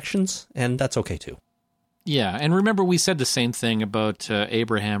knee-jerk reactions, and that's okay too. Yeah, and remember we said the same thing about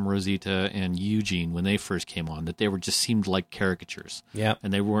Abraham, Rosita, and Eugene when they first came on, that they were just seemed like caricatures. Yeah.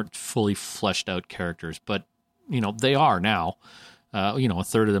 And they weren't fully fleshed out characters. But, you know, they are now. You know, a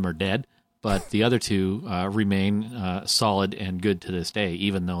third of them are dead, but the other 2 remain solid and good to this day,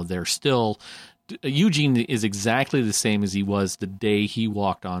 even though they're still... Eugene is exactly the same as he was the day he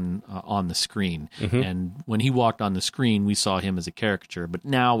walked on the screen. Mm-hmm. And when he walked on the screen, we saw him as a caricature, but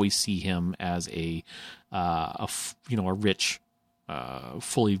now we see him as a rich,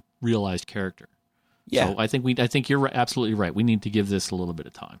 fully realized character. Yeah. So I think you're absolutely right. We need to give this a little bit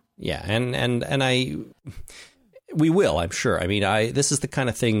of time. Yeah, we will, I'm sure. I mean, this is the kind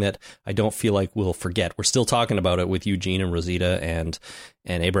of thing that I don't feel like we'll forget. We're still talking about it with Eugene and Rosita and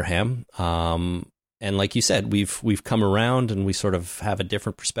Abraham. And like you said, we've come around and we sort of have a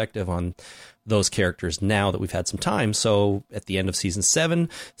different perspective on those characters now that we've had some time. So at the end of season 7,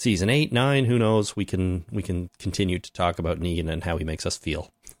 season 8, 9, who knows, we can continue to talk about Negan and how he makes us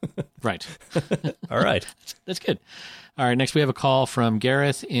feel. Right. All right. That's good. All right. Next we have a call from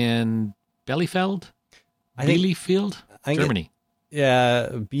Gareth in Bielefeld, Germany.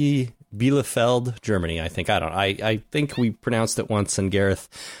 Bielefeld, Germany, I think. I think we pronounced it once and Gareth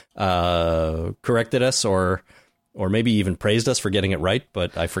corrected us or maybe even praised us for getting it right,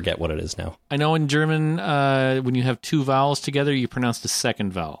 but I forget what it is now. I know in German, when you have 2 vowels together, you pronounce the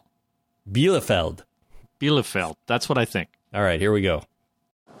second vowel. Bielefeld. That's what I think. All right, here we go.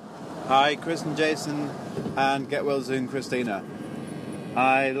 Hi, Chris and Jason, and get well soon, Christina.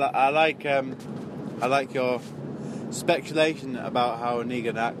 I like your speculation about how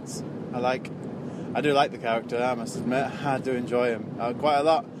Negan acts. I do like the character, I must admit. I do enjoy him quite a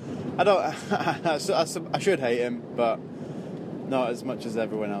lot. I should hate him, but not as much as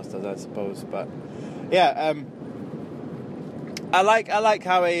everyone else does, I suppose. But yeah, I like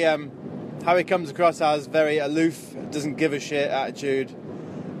how he comes across as very aloof, doesn't give a shit attitude.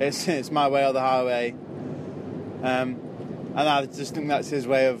 It's my way or the highway, and I just think that's his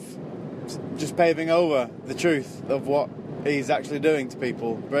way of just paving over the truth of what he's actually doing to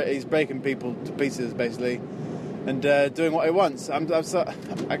people. He's breaking people to pieces, basically, and doing what he wants. I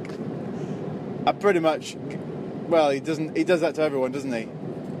pretty much, well, he does that to everyone, doesn't he?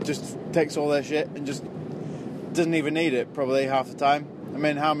 Just takes all their shit and just doesn't even need it, probably, half the time. I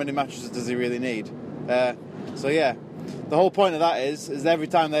mean, how many mattresses does he really need? So yeah, the whole point of that is every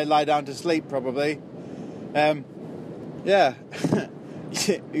time they lie down to sleep, probably, yeah,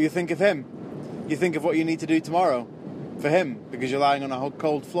 you think of him. You think of what you need to do tomorrow for him because you're lying on a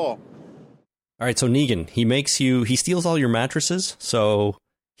cold floor. All right, so Negan, he steals all your mattresses, so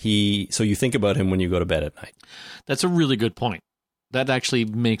you think about him when you go to bed at night. That's a really good point. That actually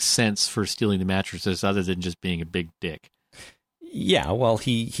makes sense for stealing the mattresses other than just being a big dick. Yeah, well,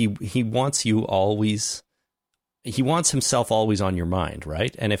 he wants you always... He wants himself always on your mind,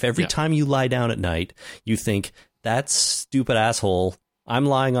 right? And if every time you lie down at night, you think, that stupid asshole, I'm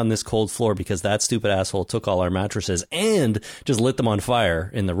lying on this cold floor because that stupid asshole took all our mattresses and just lit them on fire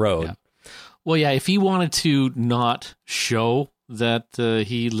in the road. Yeah. Well, yeah, if he wanted to not show that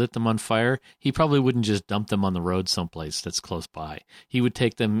he lit them on fire, he probably wouldn't just dump them on the road someplace that's close by. He would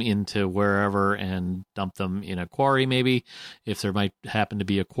take them into wherever and dump them in a quarry, maybe, if there might happen to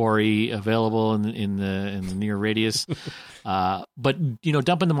be a quarry available in the near radius. But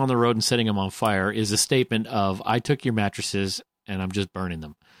dumping them on the road and setting them on fire is a statement of, I took your mattresses and I'm just burning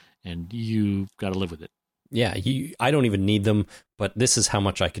them, and you've got to live with it. Yeah, I don't even need them, but this is how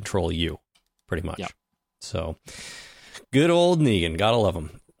much I control you, pretty much. Yep. So, good old Negan. Gotta love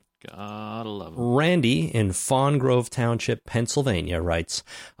him. Gotta love him. Randy in Fawn Grove Township, Pennsylvania writes,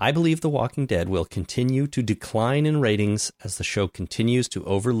 I believe The Walking Dead will continue to decline in ratings as the show continues to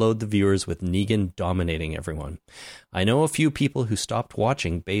overload the viewers with Negan dominating everyone. I know a few people who stopped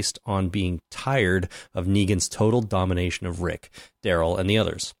watching based on being tired of Negan's total domination of Rick, Daryl, and the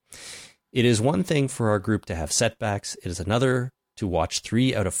others. It is one thing for our group to have setbacks. It is another to watch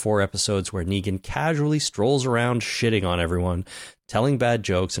 3 out of 4 episodes where Negan casually strolls around shitting on everyone, telling bad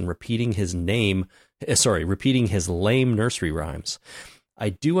jokes, and repeating his lame nursery rhymes. I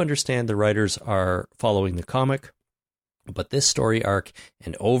do understand the writers are following the comic, but this story arc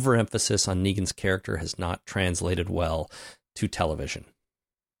and overemphasis on Negan's character has not translated well to television.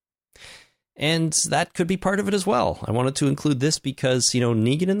 And that could be part of it as well. I wanted to include this because,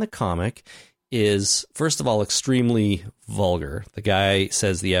 Negan in the comic is, first of all, extremely vulgar. The guy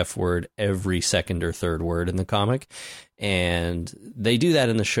says the F word every second or third word in the comic. And they do that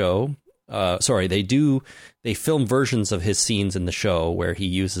in the show. They film versions of his scenes in the show where he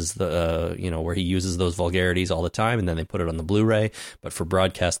uses those vulgarities all the time, and then they put it on the Blu-ray. But for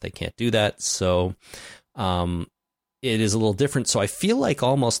broadcast, they can't do that. So, it is a little different. So I feel like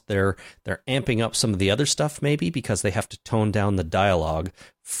almost they're amping up some of the other stuff, maybe because they have to tone down the dialogue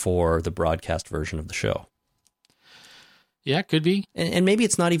for the broadcast version of the show. Yeah, it could be. And maybe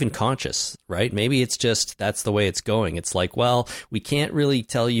it's not even conscious, right? Maybe it's just that's the way it's going. It's like, well, we can't really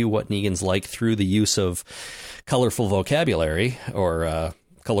tell you what Negan's like through the use of colorful vocabulary or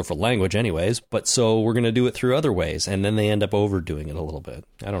colorful language anyways, but so we're going to do it through other ways. And then they end up overdoing it a little bit.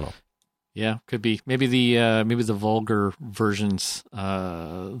 I don't know. Yeah, could be. Maybe the vulgar versions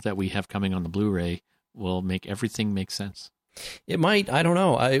that we have coming on the Blu-ray will make everything make sense. It might. I don't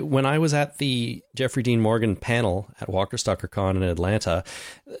know. When I was at the Jeffrey Dean Morgan panel at Walker Stalker Con in Atlanta,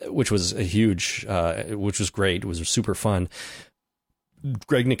 which was which was great. It was super fun.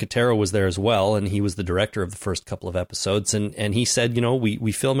 Greg Nicotero was there as well, and he was the director of the first couple of episodes. And he said,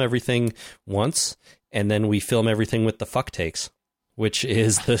 we film everything once, and then we film everything with the fuck takes. Which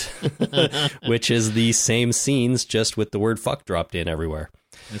is the same scenes, just with the word fuck dropped in everywhere.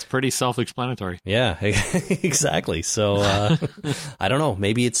 It's pretty self-explanatory. Yeah, exactly. So I don't know.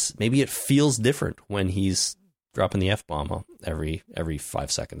 Maybe it feels different when he's dropping the F-bomb every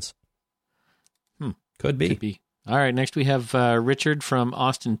 5 seconds. Could be. All right, next we have Richard from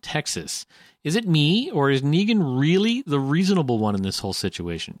Austin, Texas. Is it me, or is Negan really the reasonable one in this whole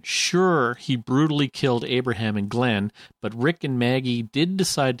situation? Sure, he brutally killed Abraham and Glenn, but Rick and Maggie did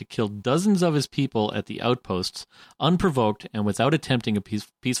decide to kill dozens of his people at the outposts, unprovoked and without attempting a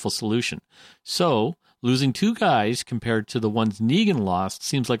peaceful solution. So, losing 2 guys compared to the ones Negan lost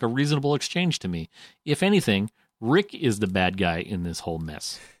seems like a reasonable exchange to me. If anything, Rick is the bad guy in this whole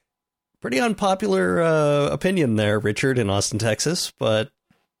mess. Pretty unpopular opinion there, Richard, in Austin, Texas, but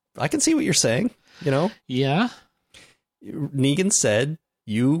I can see what you're saying, Yeah. Negan said,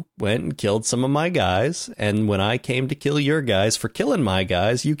 you went and killed some of my guys, and when I came to kill your guys for killing my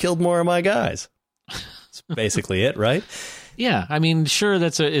guys, you killed more of my guys. That's basically it, right? Yeah, I mean, sure,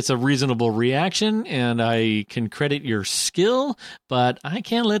 it's a reasonable reaction, and I can credit your skill, but I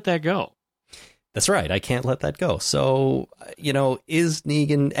can't let that go. That's right. I can't let that go. So, is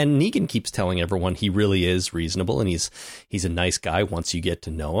Negan, and Negan keeps telling everyone he really is reasonable and he's a nice guy once you get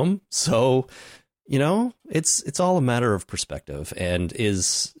to know him. So, it's all a matter of perspective. And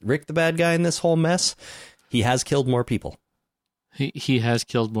is Rick the bad guy in this whole mess? He has killed more people. He has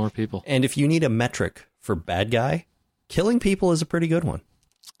killed more people. And if you need a metric for bad guy, killing people is a pretty good one.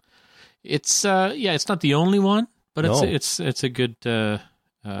 It's it's not the only one, but No. it's a good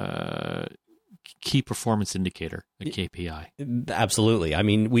key performance indicator, a KPI. Absolutely. I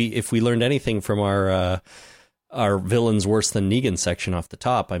mean, if we learned anything from our villains worse than Negan section off the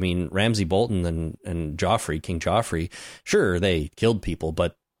top, I mean, Ramsay Bolton and Joffrey, King Joffrey, sure, they killed people,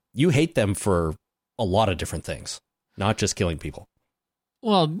 but you hate them for a lot of different things, not just killing people.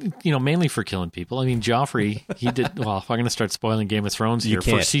 Well, mainly for killing people. I mean, Joffrey, he did, well, if I'm going to start spoiling Game of Thrones here,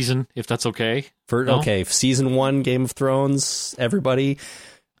 first season, if that's okay. Okay, season 1, Game of Thrones, everybody.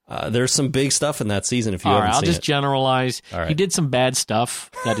 There's some big stuff in that season if you haven't seen it. I'll just generalize. All right. He did some bad stuff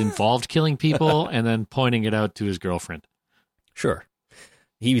that involved killing people and then pointing it out to his girlfriend. Sure.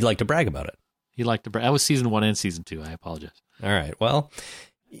 He would like to brag about it. He liked to brag. That was season 1 and season 2. I apologize. All right. Well,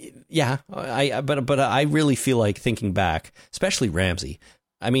 yeah, but I really feel like thinking back, especially Ramsay.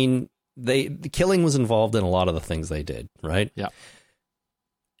 I mean, the killing was involved in a lot of the things they did, right? Yeah.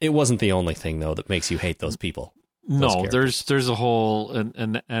 It wasn't the only thing though that makes you hate those people. No, there's a whole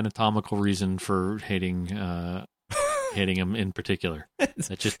an anatomical reason for hating him in particular.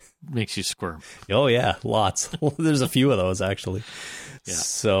 That just makes you squirm. Oh yeah, lots. There's a few of those actually. Yeah.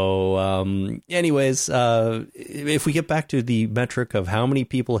 So, anyways, if we get back to the metric of how many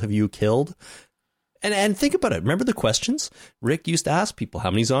people have you killed, and think about it. Remember the questions? Rick used to ask people,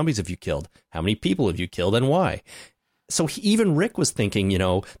 how many zombies have you killed? How many people have you killed and why? So even Rick was thinking,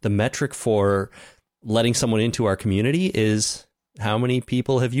 the metric for letting someone into our community is how many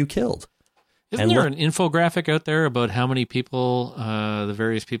people have you killed? Isn't there an infographic out there about how many people the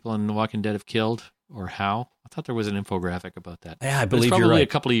various people in The Walking Dead have killed, or how? I thought there was an infographic about that. Yeah, I believe you're right. It's probably a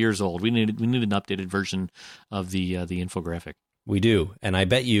couple of years old. We need an updated version of the infographic. We do, and I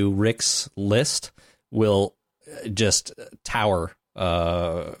bet you Rick's list will just tower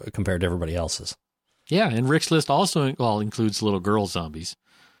compared to everybody else's. Yeah, and Rick's list also includes little girl zombies.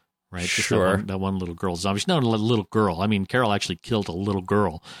 Right, sure. Just that one little girl zombie. She's not a little girl. I mean, Carol actually killed a little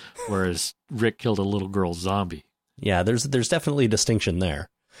girl, whereas Rick killed a little girl zombie. Yeah, there's definitely a distinction there.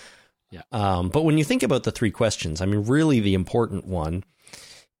 Yeah. But when you think about the 3 questions, I mean, really the important one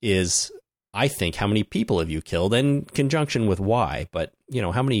is, I think, how many people have you killed, in conjunction with why. But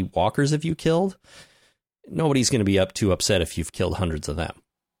how many walkers have you killed? Nobody's going to be too upset if you've killed hundreds of them.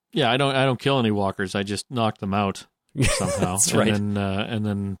 Yeah, I don't kill any walkers. I just knock them out somehow. That's right. And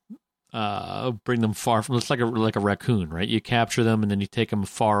then bring them far from. It's like a raccoon, right? You capture them and then you take them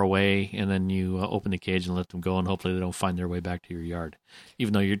far away, and then you open the cage and let them go, and hopefully they don't find their way back to your yard.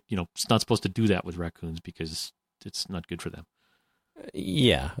 Even though it's not supposed to do that with raccoons because it's not good for them.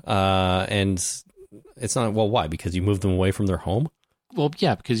 Yeah, and it's not. Well, why? Because you move them away from their home. Well,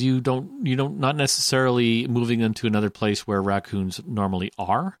 yeah, because you don't not necessarily moving them to another place where raccoons normally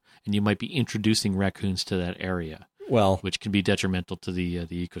are, and you might be introducing raccoons to that area. Well, which can be detrimental to the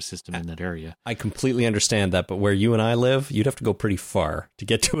ecosystem in that area. I completely understand that, but where you and I live, you'd have to go pretty far to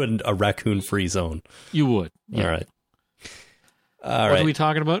get to a raccoon-free zone. You would. Yeah. All right. What are we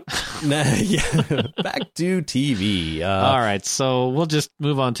talking about? Yeah. Back to TV. All right, so we'll just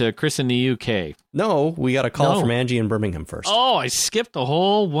move on to Chris in the UK. No, we got a call from Angie in Birmingham first. Oh, I skipped the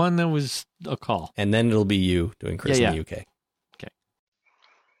whole one that was a call. And then it'll be you doing Chris in the UK. Okay.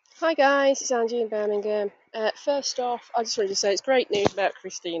 Hi guys, it's Angie in Birmingham. First off, I just wanted to say it's great news about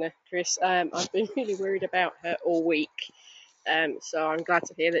Christina. Chris, I've been really worried about her all week, so I'm glad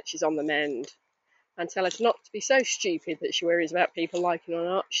to hear that she's on the mend. And tell her not to be so stupid that she worries about people liking her or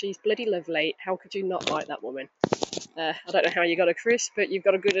not. She's bloody lovely. How could you not like that woman? I don't know how you got her, Chris, but you've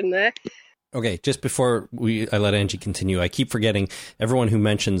got a good in there. Okay, just before I let Angie continue, I keep forgetting everyone who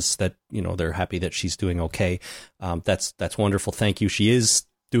mentions that they're happy that she's doing okay. That's wonderful. Thank you. She is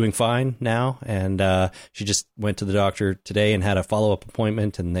doing fine now, and she just went to the doctor today and had a follow-up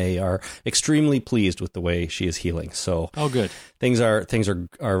appointment, and they are extremely pleased with the way she is healing. So, good. Things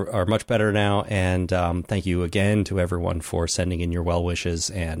are much better now, and thank you again to everyone for sending in your well wishes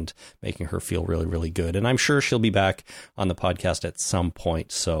and making her feel really, really good. And I'm sure she'll be back on the podcast at some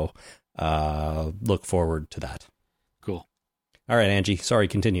point. So look forward to that. Cool. All right, Angie. Sorry,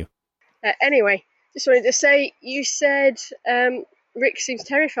 continue. Anyway, just wanted to say, you said Rick seems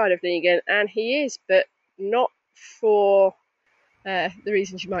terrified of Negan, and he is, but not for the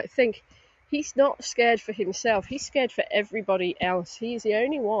reasons you might think. He's not scared for himself. He's scared for everybody else. He's the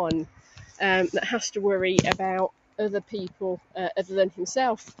only one that has to worry about other people other than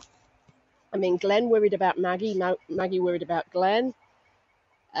himself. I mean, Glenn worried about Maggie. Maggie worried about Glenn.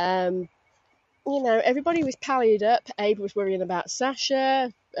 Everybody was pallied up. Abe was worrying about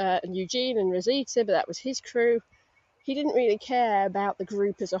Sasha and Eugene and Rosita, but that was his crew. He didn't really care about the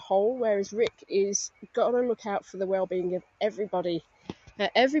group as a whole, whereas Rick is got to look out for the well-being of everybody.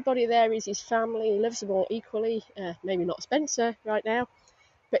 Everybody there is his family. He loves them all equally. Maybe not Spencer right now,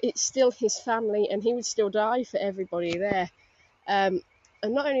 but it's still his family, and he would still die for everybody there. And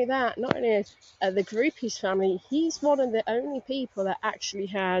not only that, not only the group, his family, he's one of the only people that actually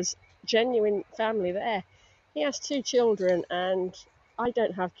has genuine family there. He has 2 children, and I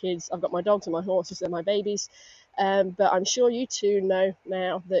don't have kids. I've got my dogs and my horses, they're my babies. But I'm sure you two know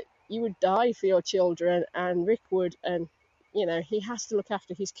now that you would die for your children, and Rick would, and he has to look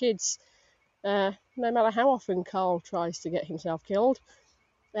after his kids, no matter how often Carl tries to get himself killed,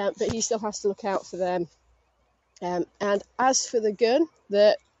 but he still has to look out for them. And as for the gun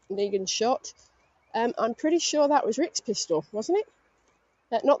that Negan shot, I'm pretty sure that was Rick's pistol, wasn't it?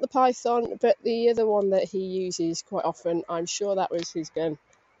 Not the Python, but the other one that he uses quite often. I'm sure that was his gun.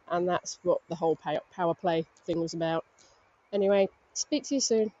 And that's what the whole power play thing was about. Anyway, speak to you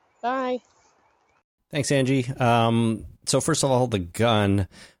soon. Bye. Thanks, Angie. So first of all, the gun.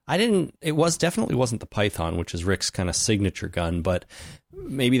 Definitely wasn't the Python, which is Rick's kind of signature gun, but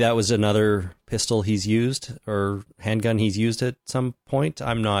maybe that was another pistol he's used or handgun he's used at some point.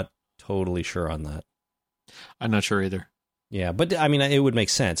 I'm not totally sure on that. I'm not sure either. Yeah, but I mean, it would make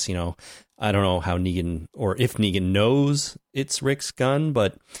sense, you know. I don't know how Negan, or if Negan knows it's Rick's gun,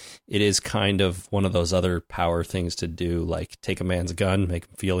 but it is kind of one of those other power things to do, like take a man's gun, make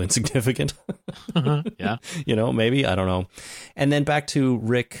him feel insignificant. Yeah. You know, maybe, I don't know. And then back to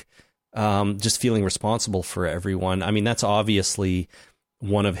Rick just feeling responsible for everyone. I mean, that's obviously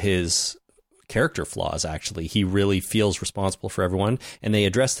one of his character flaws, actually. He really feels responsible for everyone. And they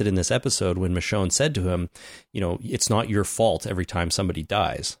addressed it in this episode when Michonne said to him, you know, it's not your fault every time somebody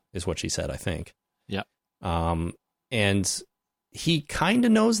dies, is what she said, I think. Yeah. And he kind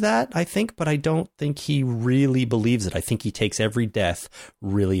of knows that, I think, but I don't think he really believes it. I think he takes every death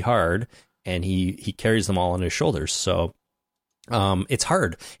really hard, and he carries them all on his shoulders. So it's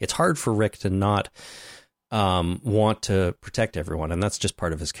hard. It's hard for Rick to not want to protect everyone, and that's just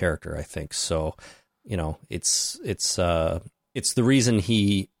part of his character, I think. So, you know, it's the reason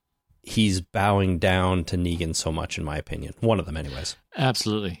he's bowing down to Negan so much, in my opinion. One of them, anyways.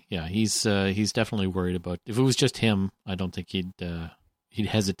 Absolutely, yeah. He's definitely worried about. If it was just him, I don't think he'd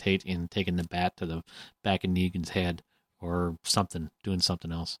hesitate in taking the bat to the back of Negan's head or doing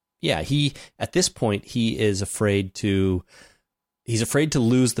something else. Yeah, at this point he is afraid to. He's afraid to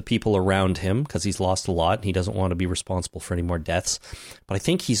lose the people around him because he's lost a lot and he doesn't want to be responsible for any more deaths. But I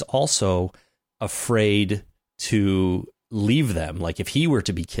think he's also afraid to leave them. Like if he were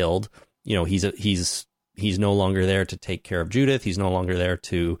to be killed, you know, he's no longer there to take care of Judith. He's no longer there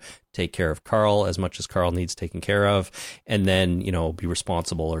to take care of Carl as much as Carl needs taken care of, and then, you know, be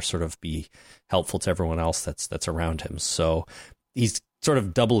responsible or sort of be helpful to everyone else that's around him. So he's sort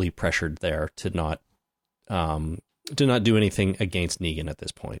of doubly pressured there to not do anything against Negan at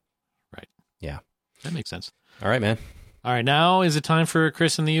this point. Right. Yeah. That makes sense. All right, man. All right, now is it time for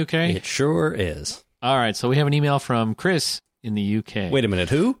Chris in the UK? It sure is. All right, so we have an email from Chris in the UK. Wait a minute,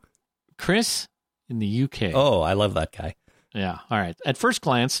 who? Chris in the UK. Oh, I love that guy. Yeah, all right. At first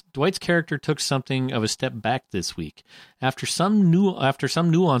glance, Dwight's character took something of a step back this week. After some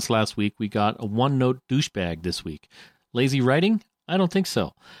nuance last week, we got a one-note douchebag this week. Lazy writing? I don't think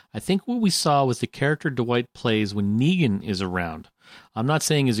so. I think what we saw was the character Dwight plays when Negan is around. I'm not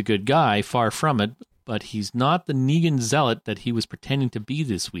saying he's a good guy, far from it, but he's not the Negan zealot that he was pretending to be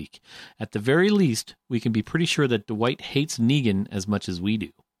this week. At the very least, we can be pretty sure that Dwight hates Negan as much as we do.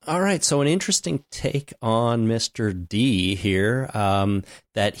 All right, so an interesting take on Mr. D here,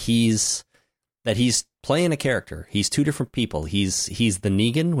 that he's playing a character. He's two different people. He's the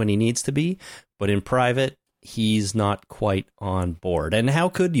Negan when he needs to be, but in private, he's not quite on board. And how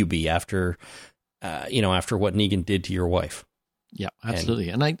could you be after what Negan did to your wife? Yeah, absolutely.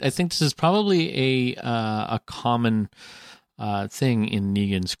 And I think this is probably a common thing in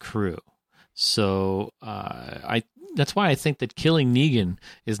Negan's crew. So that's why I think that killing Negan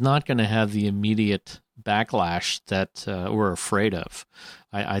is not going to have the immediate backlash that we're afraid of.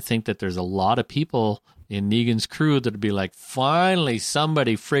 I think that there's a lot of people in Negan's crew that would be like, finally,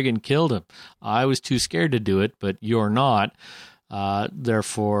 somebody friggin' killed him. I was too scared to do it, but you're not.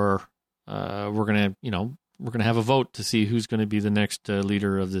 Therefore, we're gonna have a vote to see who's going to be the next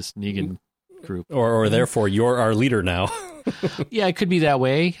leader of this Negan group. Or therefore, you're our leader now. Yeah, it could be that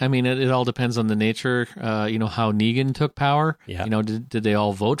way. I mean, it all depends on the nature, how Negan took power. Yeah. Did they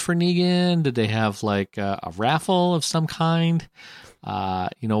all vote for Negan? Did they have like a raffle of some kind?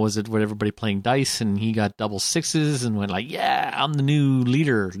 Was it with everybody playing dice and he got double sixes and went like, yeah, I'm the new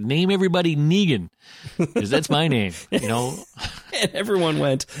leader. Name everybody Negan because that's my name, And everyone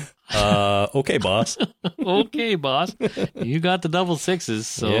went, okay, boss. Okay, boss. You got the double sixes.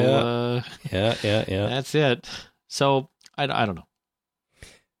 So yeah. That's it. So I don't know.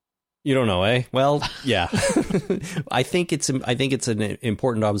 You don't know, eh? Well, yeah. I think it's an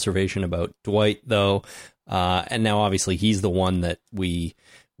important observation about Dwight, though. And now, obviously, he's the one that we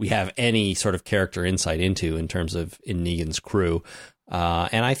have any sort of character insight into in terms of in Negan's crew.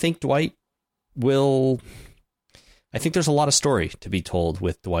 And I think Dwight I think there's a lot of story to be told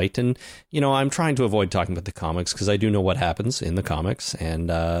with Dwight. And, I'm trying to avoid talking about the comics because I do know what happens in the comics. And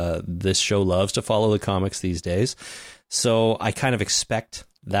this show loves to follow the comics these days. So I kind of expect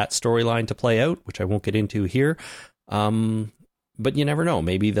that storyline to play out, which I won't get into here. But you never know.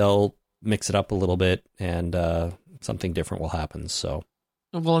 Maybe they'll mix it up a little bit, and something different will happen. So,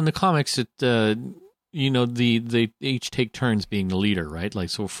 well, in the comics, they each take turns being the leader, right? Like,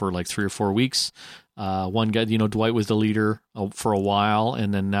 so for like 3 or 4 weeks, one guy, Dwight was the leader for a while,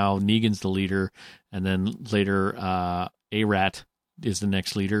 and then now Negan's the leader, and then later A-Rat is the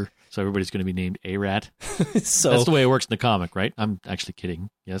next leader. So everybody's going to be named A-Rat. So that's the way it works in the comic, right? I'm actually kidding.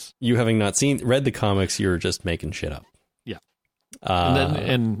 Yes. You having not read the comics, you're just making shit up. Yeah.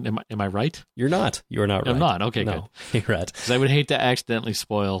 And am I right? You're not. You're not right. I'm not. Okay, no, good. You're right. Because I would hate to accidentally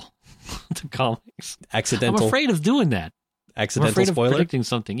spoil the comics. Accidental. I'm afraid of doing that. Accidental I'm afraid spoiler? of predicting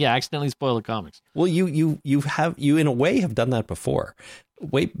something. Yeah, accidentally spoil the comics. Well, you in a way have done that before.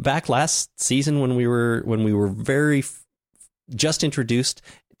 Way back last season when we were very just introduced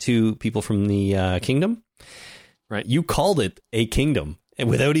to people from the kingdom, right? You called it a kingdom, and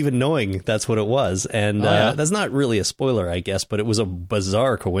without even knowing that's what it was. And that's not really a spoiler, I guess, but it was a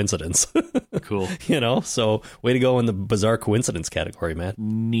bizarre coincidence. Cool. So way to go in the bizarre coincidence category, man.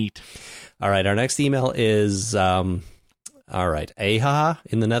 Neat. All right, our next email is all right, Aha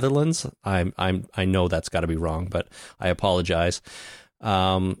in the Netherlands. I know that's got to be wrong, but I apologize.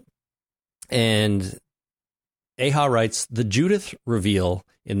 And Aha writes, the Judith reveal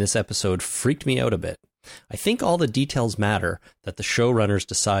in this episode freaked me out a bit. I think all the details matter that the showrunners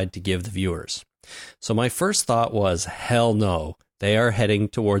decide to give the viewers. So my first thought was, hell no, they are heading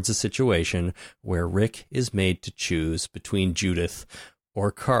towards a situation where Rick is made to choose between Judith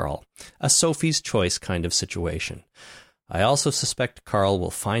or Carl, a Sophie's choice kind of situation. I also suspect Carl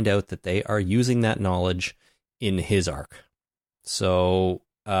will find out that they are using that knowledge in his arc. So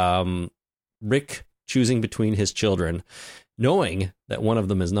Rick choosing between his children, knowing that one of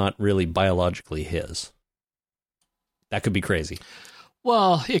them is not really biologically his. That could be crazy.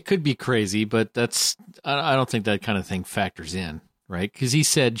 Well, it could be crazy, but I don't think that kind of thing factors in, right? Because he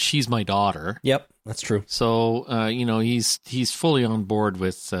said, she's my daughter. Yep, that's true. So, he's fully on board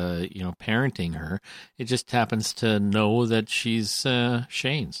with, parenting her. It just happens to know that she's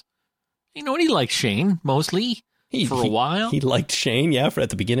Shane's. And he liked Shane, mostly, for a while. He liked Shane, at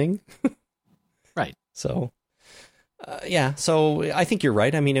the beginning. Right. So, so I think you're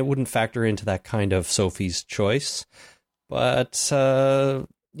right. I mean, it wouldn't factor into that kind of Sophie's choice. But,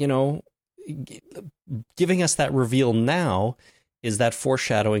 giving us that reveal now, is that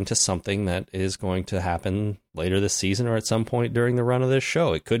foreshadowing to something that is going to happen later this season or at some point during the run of this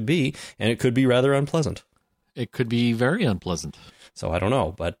show? It could be, and it could be rather unpleasant. It could be very unpleasant. So I don't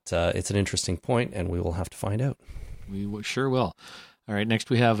know, but it's an interesting point, and we will have to find out. We sure will. All right, next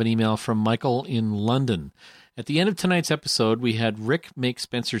we have an email from Michael in London. At the end of tonight's episode, we had Rick make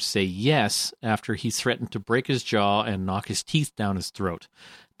Spencer say yes after he threatened to break his jaw and knock his teeth down his throat.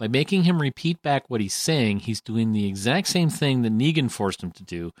 By making him repeat back what he's saying, he's doing the exact same thing that Negan forced him to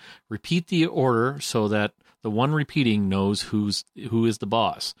do. Repeat the order so that the one repeating knows who is the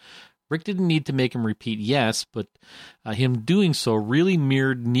boss. Rick didn't need to make him repeat yes, but him doing so really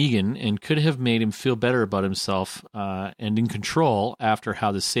mirrored Negan and could have made him feel better about himself and in control after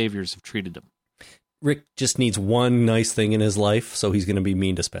how the Saviors have treated him. Rick just needs one nice thing in his life, so he's going to be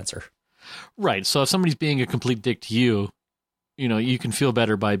mean to Spencer. Right. So if somebody's being a complete dick to you, you can feel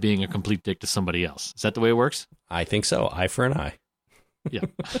better by being a complete dick to somebody else. Is that the way it works? I think so. Eye for an eye. Yeah.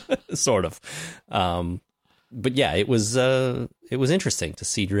 Sort of. But yeah, it was interesting to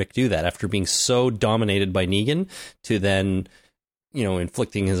see Rick do that after being so dominated by Negan to then,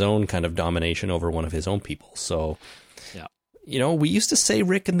 inflicting his own kind of domination over one of his own people. So, yeah. We used to say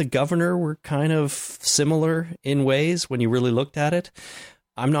Rick and the Governor were kind of similar in ways when you really looked at it.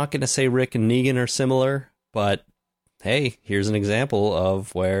 I'm not going to say Rick and Negan are similar, but hey, here's an example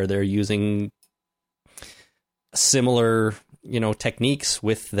of where they're using similar, techniques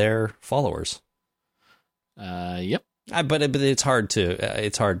with their followers. Yep. But it's hard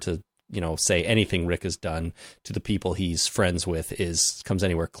to say anything Rick has done to the people he's friends with comes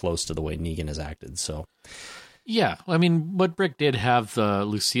anywhere close to the way Negan has acted. So, yeah, I mean, but Rick did have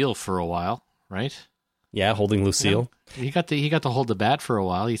Lucille for a while, right? Yeah, holding Lucille. Yeah. He got to hold the bat for a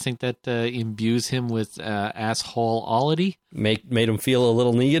while. You think that imbues him with asshole-ality? Made him feel a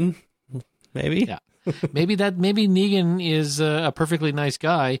little Negan, maybe. Yeah. maybe Negan is a perfectly nice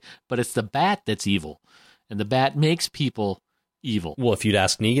guy, but it's the bat that's evil. And the bat makes people evil. Well, if you'd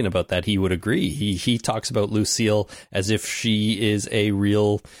ask Negan about that, he would agree. He talks about Lucille as if she is a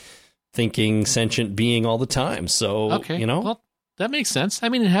real thinking, sentient being all the time. So, okay. Well, that makes sense. I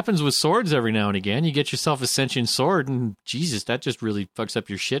mean, it happens with swords every now and again. You get yourself a sentient sword, and Jesus, that just really fucks up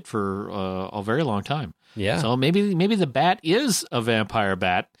your shit for a very long time. Yeah. So maybe the bat is a vampire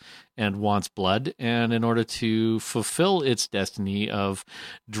bat and wants blood, and in order to fulfill its destiny of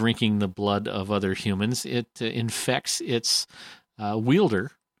drinking the blood of other humans, it infects its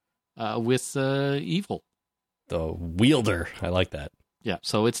wielder with evil. The wielder. I like that. Yeah,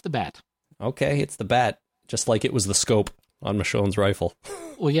 so it's the bat. Okay, it's the bat, just like it was the scope on Michonne's rifle.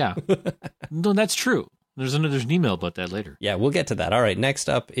 Well, yeah. No, that's true. There's an email about that later. Yeah, we'll get to that. All right, next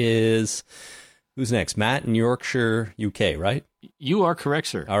up is... Who's next? Matt in Yorkshire, UK, right? You are correct,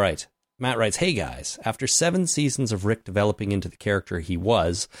 sir. All right. Matt writes, "Hey guys, after 7 seasons of Rick developing into the character he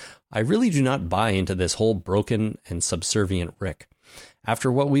was, I really do not buy into this whole broken and subservient Rick. After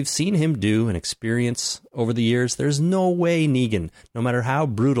what we've seen him do and experience over the years, there's no way Negan, no matter how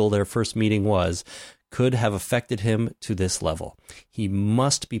brutal their first meeting was, could have affected him to this level. He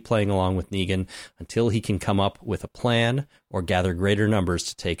must be playing along with Negan until he can come up with a plan or gather greater numbers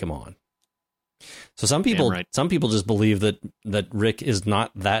to take him on." So some people just believe that Rick is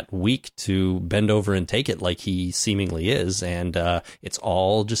not that weak to bend over and take it like he seemingly is, and it's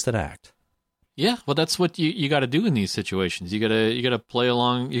all just an act. Yeah, well, that's what you got to do in these situations. You got to play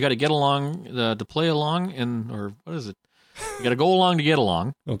along. You got to get along to play along, or what is it? You got to go along to get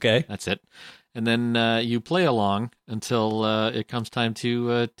along. Okay, that's it. And then you play along until it comes time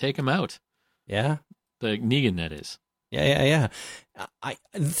to take him out. Yeah, the Negan, that is. Yeah.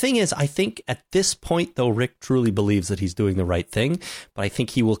 The thing is, I think at this point, though, Rick truly believes that he's doing the right thing, but I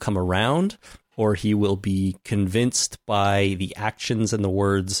think he will come around, or he will be convinced by the actions and the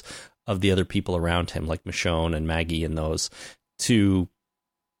words of the other people around him, like Michonne and Maggie and those, to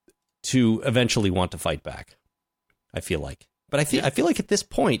eventually want to fight back. I feel like. But I feel like at this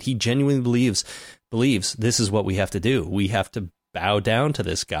point, he genuinely believes this is what we have to do. We have to bow down to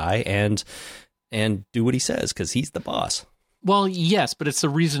this guy and do what he says, because he's the boss. Well, yes, but it's the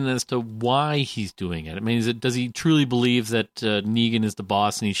reason as to why he's doing it. I mean, does he truly believe that Negan is the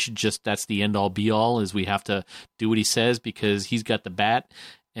boss and he should that's the end-all, be-all, is we have to do what he says because he's got the bat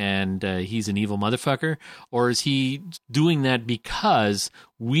and he's an evil motherfucker? Or is he doing that because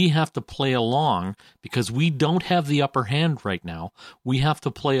we have to play along because we don't have the upper hand right now? We have to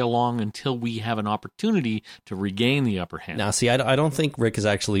play along until we have an opportunity to regain the upper hand. Now, see, I don't think Rick has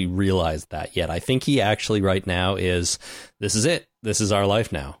actually realized that yet. I think he actually right now this is it. This is our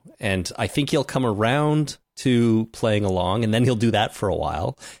life now. And I think he'll come around to playing along, and then he'll do that for a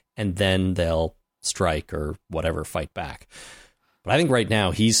while, and then they'll strike or whatever, fight back. But I think right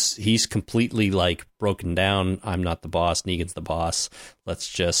now he's completely like broken down. I'm not the boss. Negan's the boss. Let's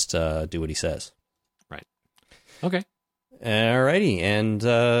just do what he says. Right. Okay. Alrighty. And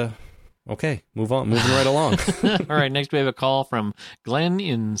okay, moving right along. All right. Next we have a call from Glenn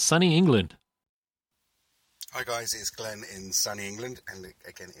in sunny England. Hi guys, it's Glenn in sunny England, and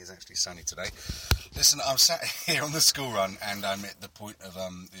again it is actually sunny today. Listen, I'm sat here on the school run, and I'm at the point of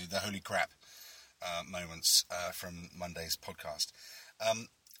the holy crap moments from Monday's podcast.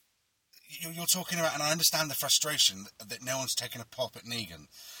 You're talking about, and I understand the frustration that no one's taken a pop at Negan.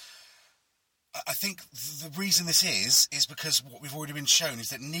 I think the reason this is because what we've already been shown is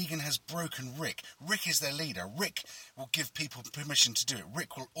that Negan has broken Rick. Rick is their leader. Rick will give people permission to do it.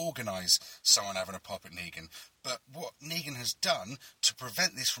 Rick will organise someone having a pop at Negan. But what Negan has done to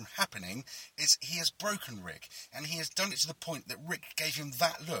prevent this from happening is he has broken Rick. And he has done it to the point that Rick gave him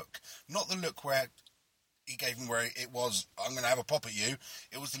that look. Not the look where he gave him where it was, I'm going to have a pop at you.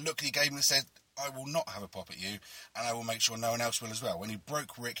 It was the look he gave him that said, I will not have a pop at you, and I will make sure no one else will as well. When he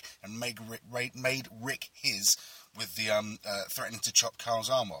broke Rick and made Rick his with the threatening to chop Carl's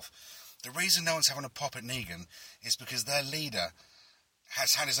arm off. The reason no one's having a pop at Negan is because their leader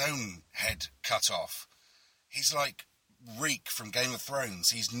has had his own head cut off. He's like Reek from Game of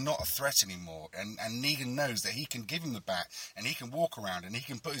Thrones. He's not a threat anymore, and Negan knows that he can give him the bat, and he can walk around, and he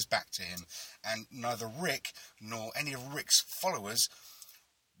can put his back to him, and neither Rick nor any of Rick's followers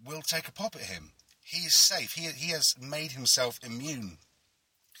will take a pop at him. He is safe. He has made himself immune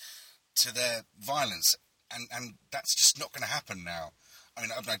to their violence, and that's just not going to happen now. I mean,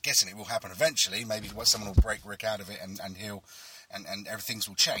 I'm guessing it will happen eventually. Maybe someone will break Rick out of it, and he'll and everything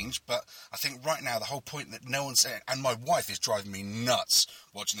will change. But I think right now the whole point that no one's saying, and my wife is driving me nuts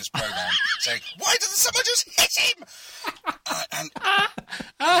watching this program, saying, "Why doesn't someone just hit him?" And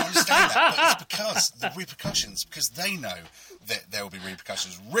I understand that, but it's because the repercussions, because they know that there will be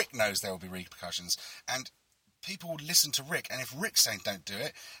repercussions. Rick knows there will be repercussions, and people will listen to Rick. And if Rick's saying don't do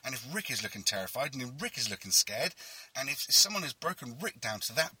it, and if Rick is looking terrified, and if Rick is looking scared, and if someone has broken Rick down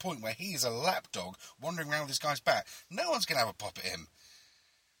to that point where he is a lapdog wandering around with his guy's back, no one's going to have a pop at him.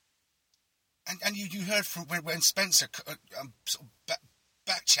 And you heard from when Spencer sort of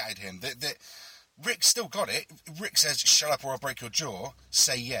back-chatted him that Rick still got it. Rick says, "Shut up or I'll break your jaw."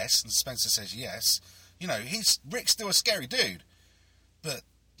 Say yes, and Spencer says yes. You know, Rick's still a scary dude, but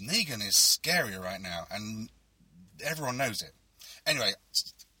Negan is scarier right now, and everyone knows it. Anyway,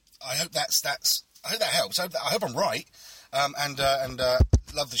 I hope I hope that helps. I hope I'm right. And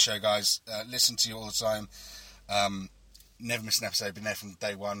love the show, guys. Listen to you all the time. Never miss an episode. Been there from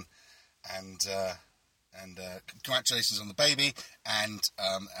day one. And congratulations on the baby. And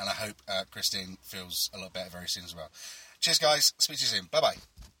I hope Christine feels a lot better very soon as well. Cheers, guys. Speak to you soon. Bye bye.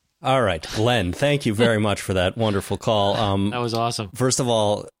 All right, Glenn. Thank you very much for that wonderful call. That was awesome. First of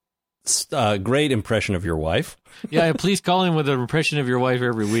all, great impression of your wife. Yeah, please call in with an impression of your wife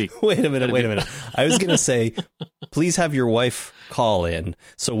every week. Wait a minute. I was going to say, please have your wife call in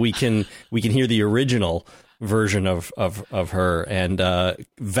so we can hear the original version of her and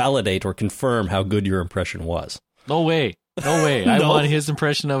validate or confirm how good your impression was. No way. I want his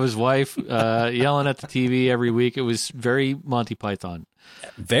impression of his wife yelling at the TV every week. It was very Monty Python.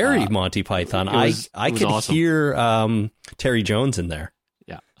 Very Monty Python. I could awesome. hear Terry Jones in there.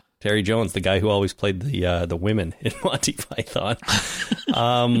 Yeah, Terry Jones, the guy who always played the women in Monty Python.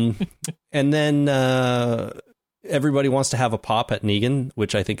 And then everybody wants to have a pop at Negan,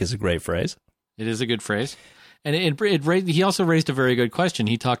 which I think is a great phrase. It is a good phrase, and he also raised a very good question.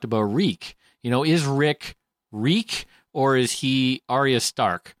 He talked about Reek. You know, is Rick Reek or is he Arya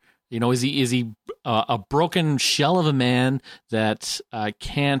Stark? You know, is he a broken shell of a man that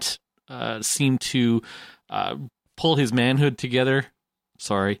can't seem to pull his manhood together?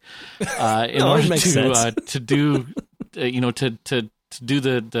 Sorry, in order to do, to do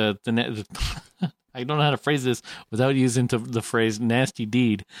the I don't know how to phrase this without using the phrase nasty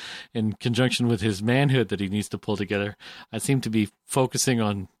deed in conjunction with his manhood that he needs to pull together. I seem to be focusing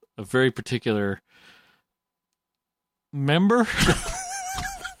on a very particular member.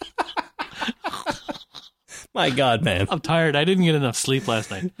 My God, man. I'm tired. I didn't get enough sleep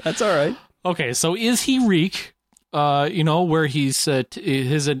last night. That's all right. Okay, so is he Reek, where he's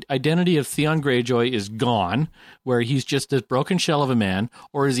his identity of Theon Greyjoy is gone, where he's just this broken shell of a man,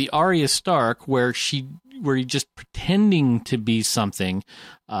 or is he Arya Stark, where he's just pretending to be something,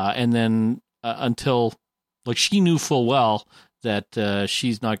 and then until she knew full well that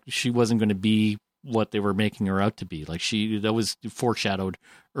she wasn't going to be what they were making her out to be. That was foreshadowed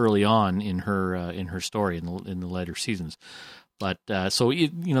early on in her story in the later seasons. But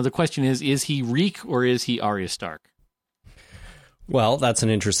the question is he Reek or is he Arya Stark? Well, that's an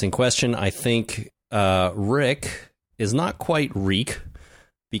interesting question. I think Rick is not quite Reek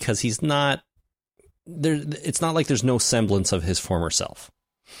because he's not there. It's not like there's no semblance of his former self,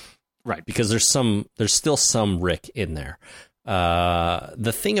 right? Because there's still some Rick in there.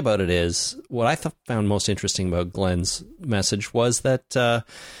 The thing about it is, what I found most interesting about Glenn's message was that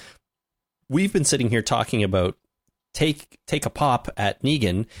we've been sitting here talking about take a pop at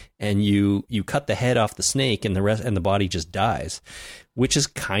Negan and you cut the head off the snake and the body just dies, which is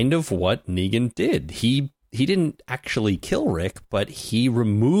kind of what Negan did. He didn't actually kill Rick, but he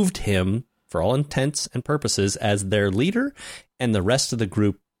removed him for all intents and purposes as their leader, and the rest of the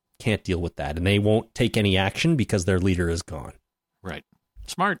group can't deal with that, and they won't take any action because their leader is gone. Right.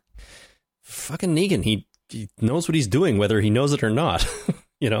 Smart. Fucking Negan. He knows what he's doing, whether he knows it or not.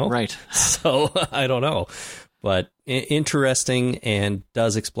 Right. So I don't know, but interesting, and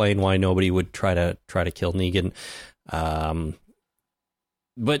does explain why nobody would try to kill Negan.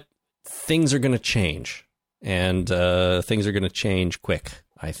 But things are going to change, and things are going to change quick,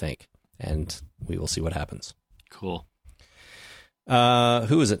 I think, and we will see what happens. Cool.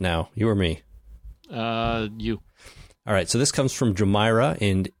 Who is it now? You or me? You. All right. So this comes from Jamira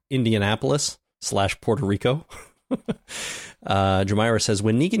in Indianapolis / Puerto Rico. Jamira says,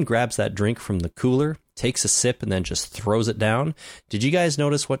 when Negan grabs that drink from the cooler, takes a sip, and then just throws it down, did you guys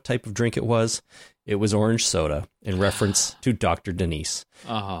notice what type of drink it was? It was orange soda, in reference to Dr. Denise.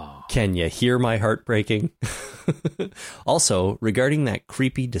 Oh. Can you hear my heart breaking? Also, regarding that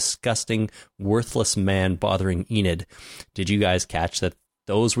creepy, disgusting, worthless man bothering Enid, did you guys catch that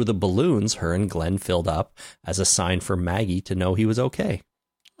those were the balloons her and Glenn filled up as a sign for Maggie to know he was okay?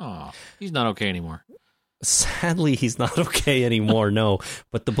 Oh, he's not okay anymore. Sadly, he's not okay anymore, no.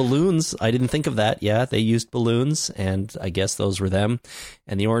 But the balloons, I didn't think of that. Yeah, they used balloons, and I guess those were them.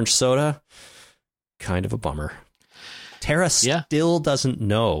 And the orange soda, kind of a bummer. Tara still doesn't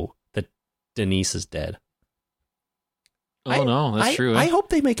know that Denise is dead. Oh, no, that's true. I hope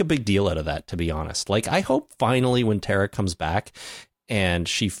they make a big deal out of that, to be honest. I hope finally when Tara comes back and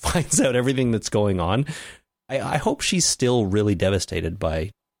she finds out everything that's going on, I hope she's still really devastated by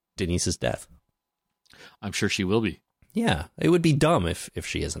Denise's death. I'm sure she will be. Yeah, it would be dumb if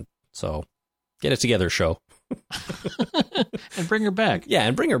she isn't. So Get it together, show. And bring her back. Yeah,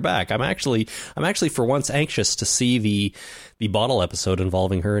 and bring her back. I'm actually for once anxious to see the bottle episode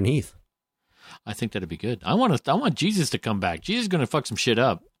involving her and Heath. I think that'd be good. I want Jesus to come back. Jesus is going to fuck some shit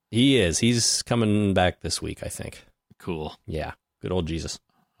up. He is. He's coming back this week, I think. Cool. Yeah, good old Jesus.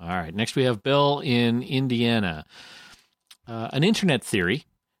 All right. Next, we have Bill in Indiana. An internet theory.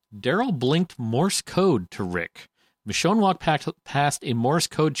 Daryl blinked Morse code to Rick. Michonne walked past a Morse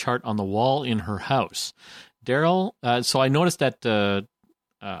code chart on the wall in her house. Daryl, so I noticed that.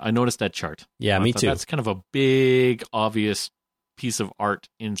 I noticed that chart. Yeah, me too. That's kind of a big, obvious piece of art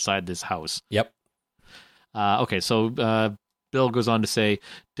inside this house. Yep. Okay, so Bill goes on to say,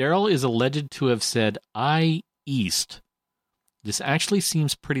 Daryl is alleged to have said, "I East." This actually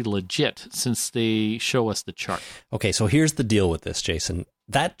seems pretty legit since they show us the chart. Okay, so here's the deal with this, Jason.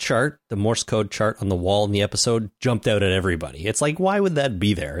 That chart, the Morse code chart on the wall in the episode, jumped out at everybody. It's like, why would that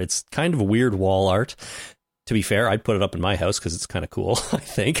be there? It's kind of weird wall art. To be fair, I'd put it up in my house because it's kind of cool, I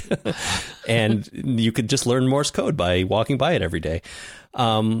think. And you could just learn Morse code by walking by it every day.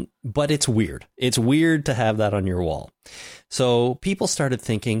 But it's weird. It's weird to have that on your wall. So people started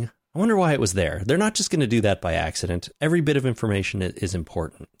thinking, I wonder why it was there. They're not just going to do that by accident. Every bit of information is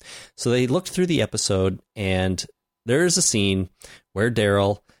important. So they looked through the episode, and there's a scene where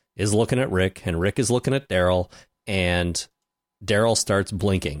Daryl is looking at Rick, and Rick is looking at Daryl, and Daryl starts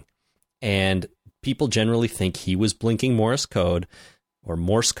blinking. And people generally think he was blinking Morse code,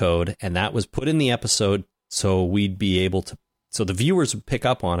 and that was put in the episode so we'd be able to, so the viewers would pick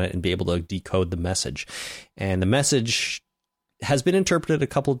up on it and be able to decode the message. And the message has been interpreted a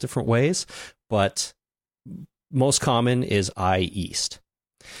couple of different ways, but most common is I East.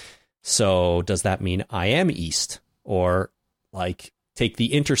 So does that mean I am East? Or like take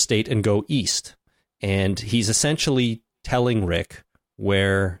the interstate and go east? And he's essentially telling Rick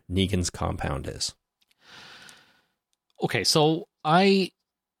where Negan's compound is. Okay, so I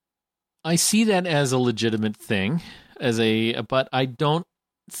see that as a legitimate thing, but I don't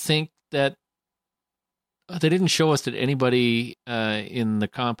think that they didn't show us that anybody in the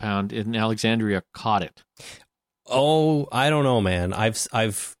compound in Alexandria caught it. Oh, I don't know, man.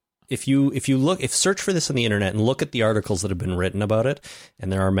 If you search for this on the internet and look at the articles that have been written about it,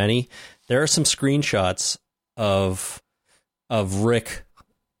 and there are many, there are some screenshots of Rick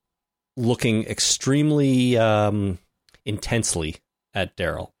looking extremely intensely at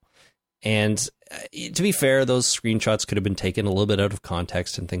Daryl. And to be fair, those screenshots could have been taken a little bit out of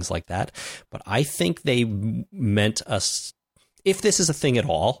context and things like that. But I think they meant us, if this is a thing at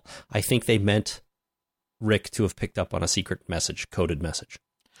all, I think they meant Rick to have picked up on a secret message, coded message.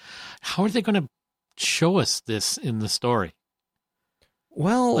 How are they going to show us this in the story?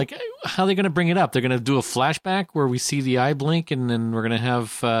 Well, like, how are they going to bring it up? They're going to do a flashback where we see the eye blink, and then we're going to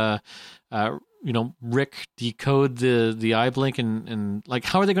have, Rick decode the eye blink, and like,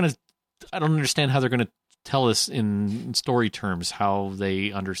 how are they going to? I don't understand how they're going to tell us in story terms how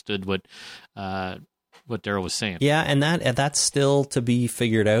they understood what Daryl was saying. Yeah, and that's still to be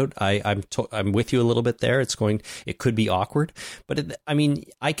figured out. I'm with you a little bit there. It could be awkward, but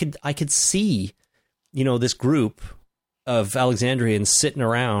I could see, this group of Alexandrians sitting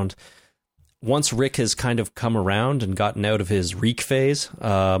around once Rick has kind of come around and gotten out of his reek phase.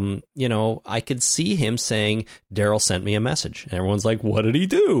 I could see him saying, Daryl sent me a message, and everyone's like, what did he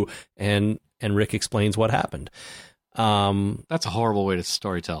do? And Rick explains what happened. That's a horrible way to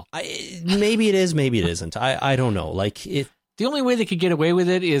storytell. Maybe it is, maybe it isn't. I don't know. The only way they could get away with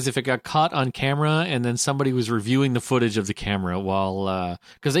it is if it got caught on camera and then somebody was reviewing the footage of the camera while,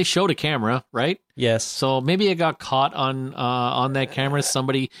 because they showed a camera, right? Yes. So maybe it got caught on that camera.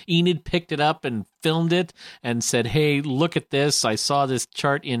 Enid picked it up and filmed it and said, "Hey, look at this! I saw this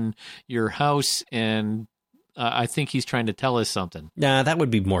chart in your house, and I think he's trying to tell us something." Nah, that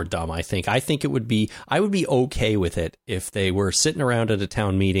would be more dumb, I think. I would be okay with it if they were sitting around at a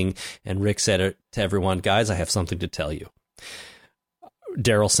town meeting and Rick said it to everyone, "Guys, I have something to tell you.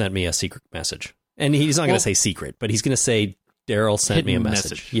 Daryl sent me a secret message." And he's not going to say secret, but he's going to say, Daryl sent me a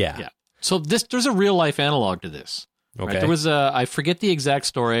message. Yeah. So there's a real life analog to this. Okay. Right? There was I forget the exact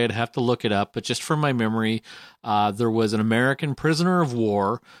story. I'd have to look it up, but just from my memory, there was an American prisoner of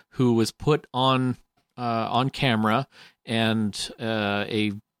war who was put on camera, and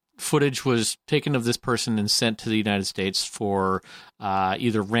a footage was taken of this person and sent to the United States for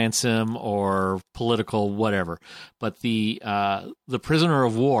either ransom or political whatever. But the prisoner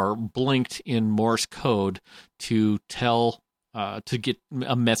of war blinked in Morse code to tell to get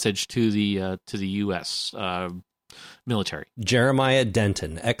a message to the U.S. Military. Jeremiah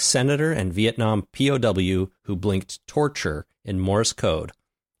Denton, ex-senator and Vietnam POW who blinked torture in Morse code,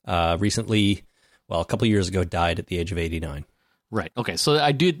 recently a couple years ago, died at the age of 89. Right. Okay. So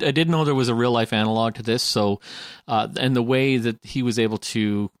I did know there was a real life analog to this. So, and the way that he was able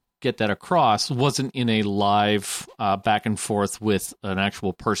to get that across wasn't in a live back and forth with an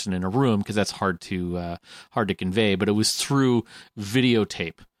actual person in a room, because that's hard to convey. But it was through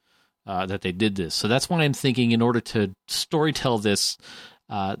videotape that they did this. So that's why I'm thinking, in order to storytell this,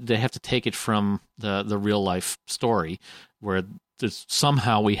 they have to take it from the real life story, where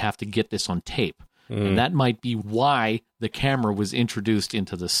somehow we have to get this on tape. And that might be why the camera was introduced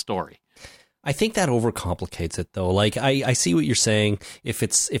into the story. I think that overcomplicates it, though. Like, I see what you're saying. If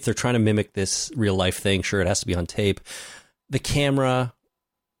they're trying to mimic this real life thing, sure, it has to be on tape. The camera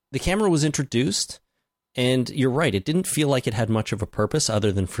was introduced, and you're right. It didn't feel like it had much of a purpose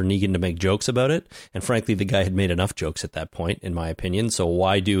other than for Negan to make jokes about it. And frankly, the guy had made enough jokes at that point, in my opinion. So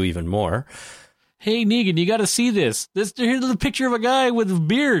why do even more? Hey, Negan, you got to see this. Here's a picture of a guy with a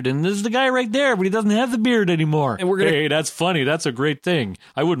beard, and this is the guy right there, but he doesn't have the beard anymore. And hey, that's funny. That's a great thing.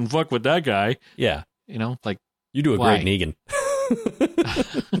 I wouldn't fuck with that guy. Yeah. You know, like, you do a great Negan.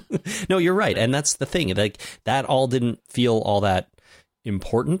 No, you're right. And that's the thing. Like, that all didn't feel all that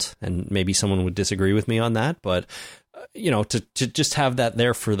important, and maybe someone would disagree with me on that, but to just have that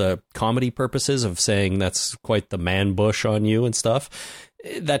there for the comedy purposes of saying that's quite the man bush on you and stuff,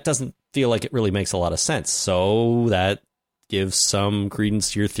 that doesn't feel like it really makes a lot of sense. So that gives some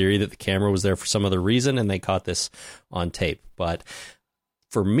credence to your theory that the camera was there for some other reason and they caught this on tape. But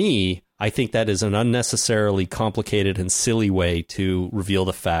for me, I think that is an unnecessarily complicated and silly way to reveal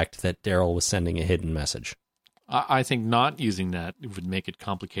the fact that Daryl was sending a hidden message. I think not using that would make it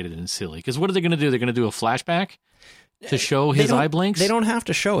complicated and silly. Because what are they going to do? They're going to do a flashback to show his eye blinks? They don't have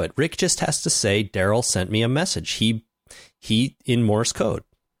to show it. Rick just has to say, Daryl sent me a message. He in Morse code.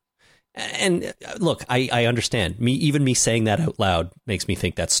 And look, I understand. Me saying that out loud makes me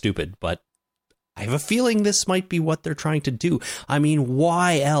think that's stupid, but I have a feeling this might be what they're trying to do. I mean,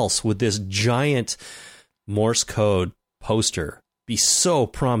 why else would this giant Morse code poster be so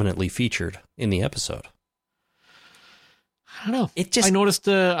prominently featured in the episode? I don't know. I noticed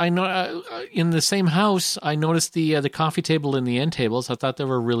in the same house, I noticed the coffee table and the end tables. I thought they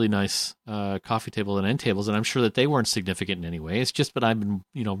were really nice coffee table and end tables, and I'm sure that they weren't significant in any way. It's just that I've been,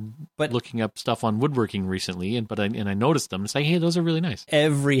 looking up stuff on woodworking recently, and I noticed them and say, hey, those are really nice.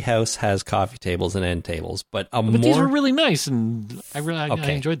 Every house has coffee tables and end tables, but these were really nice, and I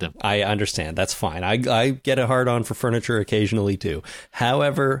enjoyed them. I understand. That's fine. I get a hard on for furniture occasionally too.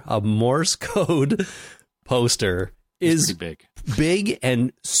 However, a Morse code poster is big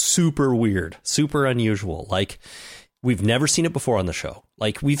and super weird, super unusual. Like, we've never seen it before on the show.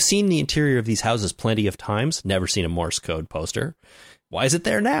 Like, we've seen the interior of these houses plenty of times, never seen a Morse code poster. Why is it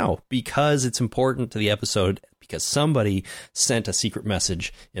there now? Because it's important to the episode, because somebody sent a secret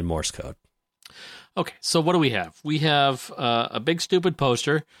message in Morse code. Okay, so what do we have? We have a big stupid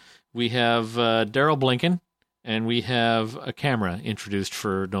poster. We have Daryl blinking. And we have a camera introduced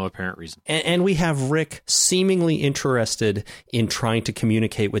for no apparent reason. And we have Rick seemingly interested in trying to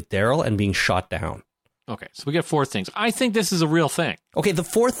communicate with Daryl and being shot down. Okay, so we got four things. I think this is a real thing. Okay, the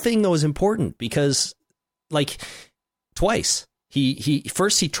fourth thing, though, is important because, like, twice. He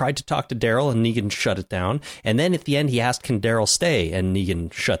first tried to talk to Daryl and Negan shut it down. And then at the end, he asked, can Daryl stay? And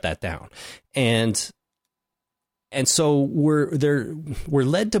Negan shut that down. And so we're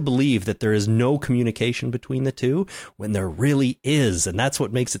led to believe that there is no communication between the two when there really is, and that's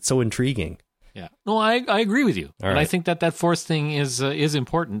what makes it so intriguing. Yeah, no, I agree with you, and I think that fourth thing is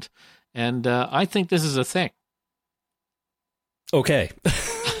important, and I think this is a thing. Okay,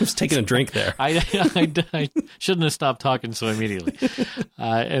 I was taking a drink there. I shouldn't have stopped talking so immediately,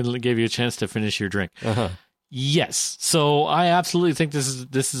 and gave you a chance to finish your drink. Uh-huh. Yes, so I absolutely think this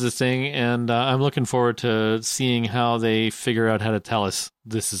is a thing, and I'm looking forward to seeing how they figure out how to tell us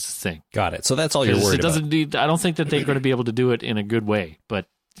this is a thing. Got it. So that's all you're worried about. I don't think that they're going to be able to do it in a good way, but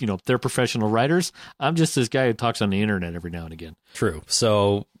they're professional writers. I'm just this guy who talks on the internet every now and again. True.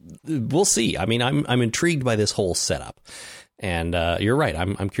 So we'll see. I mean, I'm intrigued by this whole setup, and you're right.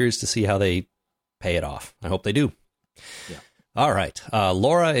 I'm curious to see how they pay it off. I hope they do. Yeah. All right.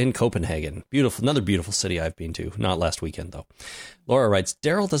 Laura in Copenhagen. Beautiful. Another beautiful city I've been to. Not last weekend, though. Laura writes,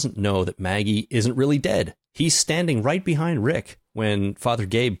 Daryl doesn't know that Maggie isn't really dead. He's standing right behind Rick when Father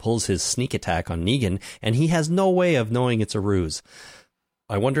Gabe pulls his sneak attack on Negan, and he has no way of knowing it's a ruse.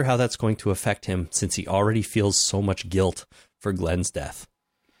 I wonder how that's going to affect him since he already feels so much guilt for Glenn's death.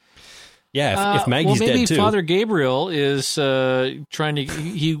 Yeah, if Maggie's dead too. Maybe Father Gabriel is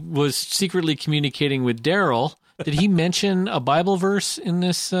he was secretly communicating with Daryl. Did he mention a Bible verse in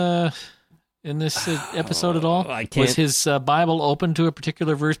this in this episode at all? I can't. Was his Bible open to a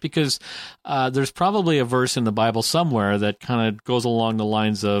particular verse? Because there's probably a verse in the Bible somewhere that kind of goes along the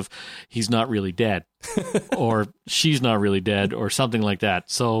lines of he's not really dead or she's not really dead or something like that.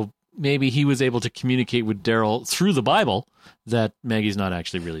 So maybe he was able to communicate with Daryl through the Bible that Maggie's not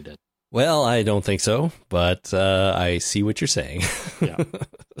actually really dead. Well, I don't think so, but I see what you're saying. Yeah.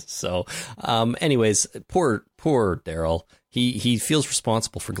 So, anyways, poor Daryl. He feels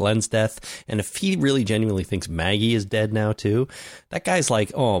responsible for Glenn's death, and if he really genuinely thinks Maggie is dead now too, that guy's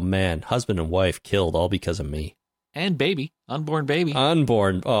like, oh man, husband and wife killed all because of me. And baby, unborn baby.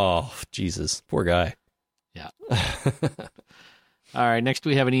 Unborn. Oh, Jesus. Poor guy. Yeah. All right, next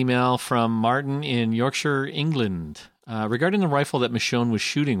we have an email from Martin in Yorkshire, England. Regarding the rifle that Michonne was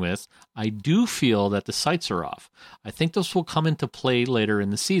shooting with, I do feel that the sights are off. I think this will come into play later in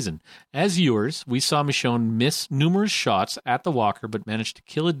the season. As viewers, we saw Michonne miss numerous shots at the walker, but managed to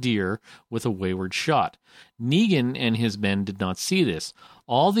kill a deer with a wayward shot. Negan and his men did not see this.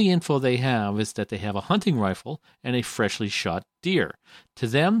 All the info they have is that they have a hunting rifle and a freshly shot deer. To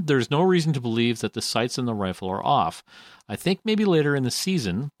them, there's no reason to believe that the sights in the rifle are off. I think maybe later in the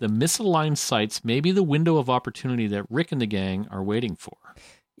season, the misaligned sights may be the window of opportunity that Rick and the gang are waiting for.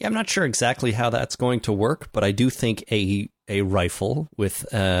 Yeah, I'm not sure exactly how that's going to work, but I do think a rifle with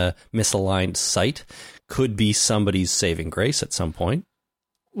a misaligned sight could be somebody's saving grace at some point.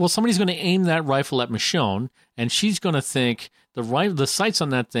 Well, somebody's going to aim that rifle at Michonne, and she's going to think the sights on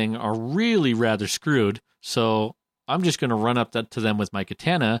that thing are really rather screwed, so I'm just going to run up to them with my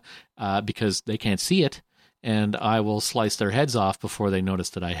katana because they can't see it, and I will slice their heads off before they notice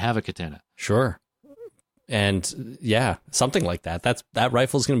that I have a katana. Sure. And yeah, something like that. That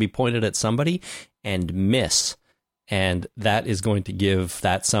rifle's going to be pointed at somebody and miss. And that is going to give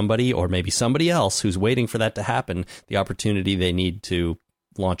that somebody, or maybe somebody else who's waiting for that to happen, the opportunity they need to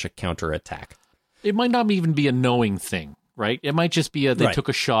launch a counterattack. It might not even be a knowing thing, right? It might just be they took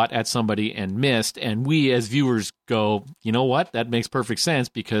a shot at somebody and missed, and we as viewers go, you know what? That makes perfect sense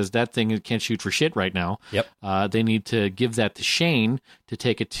because that thing can't shoot for shit right now. Yep. They need to give that to Shane to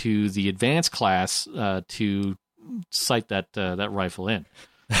take it to the advanced class to sight that rifle in.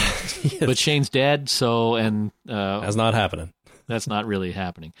 Yes. But Shane's dead, so that's not happening. That's not really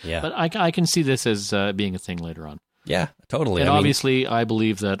happening. Yeah. But I can see this as being a thing later on. Yeah, totally. And obviously, I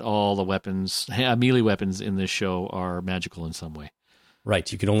believe that all the weapons, melee weapons in this show are magical in some way.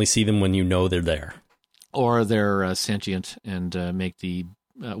 Right. You can only see them when you know they're there. Or they're sentient and make the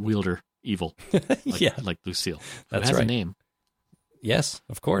wielder evil. Like Lucille. That's who has right. a name. Yes,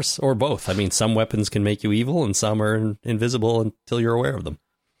 of course. Or both. I mean, some weapons can make you evil and some are invisible until you're aware of them.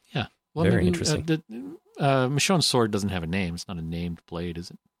 Yeah. Well, very interesting. Michonne's sword doesn't have a name. It's not a named blade, is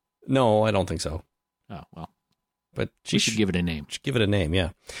it? No, I don't think so. Oh, well. But she should give it a name. Give it a name, yeah.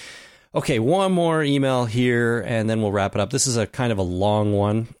 Okay, one more email here, and then we'll wrap it up. This is a kind of a long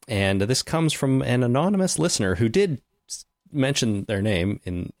one, and this comes from an anonymous listener who did mention their name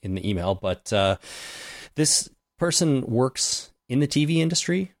in the email, but this person works in the TV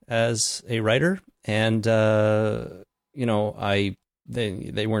industry as a writer, and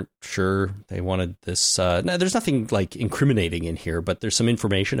They weren't sure they wanted this. Now, there's nothing like incriminating in here, but there's some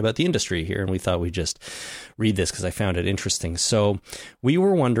information about the industry here, and we thought we'd just read this because I found it interesting. So we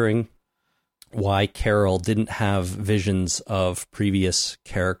were wondering why Carol didn't have visions of previous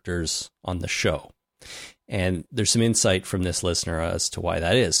characters on the show. And there's some insight from this listener as to why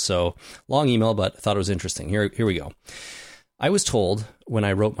that is. So long email, but I thought it was interesting. Here we go. I was told when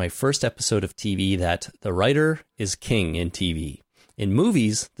I wrote my first episode of TV that the writer is king in TV. In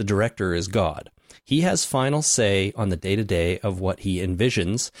movies, the director is God. He has final say on the day-to-day of what he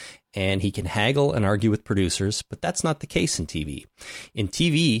envisions, and he can haggle and argue with producers, but that's not the case in TV. In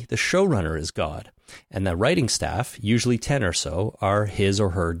TV, the showrunner is God, and the writing staff, usually 10 or so, are his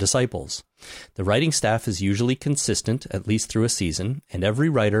or her disciples. The writing staff is usually consistent, at least through a season, and every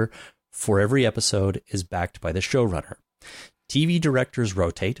writer for every episode is backed by the showrunner. TV directors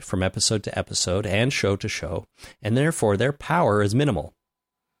rotate from episode to episode and show to show, and therefore their power is minimal.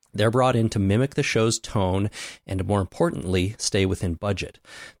 They're brought in to mimic the show's tone and, more importantly, stay within budget.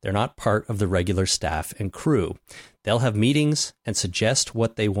 They're not part of the regular staff and crew. They'll have meetings and suggest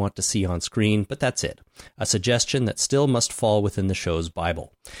what they want to see on screen, but that's it. A suggestion that still must fall within the show's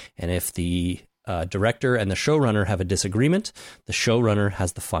Bible. And if the director and the showrunner have a disagreement, the showrunner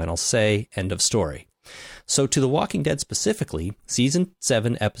has the final say. End of story. So to The Walking Dead specifically, Season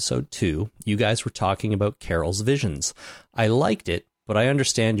 7, Episode 2, you guys were talking about Carol's visions. I liked it, but I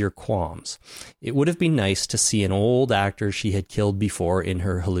understand your qualms. It would have been nice to see an old actor she had killed before in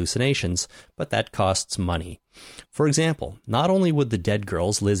her hallucinations, but that costs money. For example, not only would the dead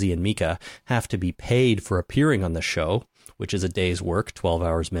girls, Lizzie and Mika, have to be paid for appearing on the show, which is a day's work, 12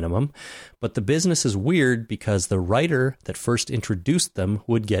 hours minimum, but the business is weird because the writer that first introduced them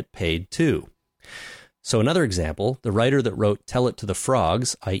would get paid too. So another example, the writer that wrote Tell It to the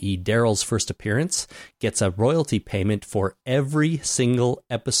Frogs, i.e. Daryl's first appearance, gets a royalty payment for every single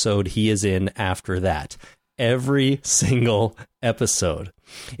episode he is in after that. Every single episode.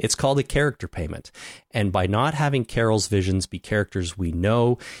 It's called a character payment. And by not having Carol's visions be characters we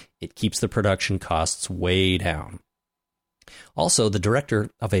know, it keeps the production costs way down. Also, the director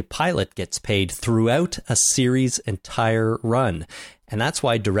of a pilot gets paid throughout a series' entire run. And that's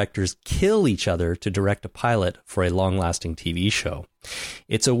why directors kill each other to direct a pilot for a long-lasting TV show.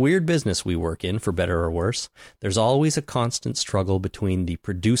 It's a weird business we work in, for better or worse. There's always a constant struggle between the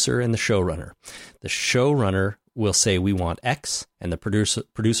producer and the showrunner. The showrunner will say, we want X, and the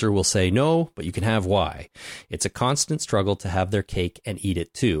producer will say, no, but you can have Y. It's a constant struggle to have their cake and eat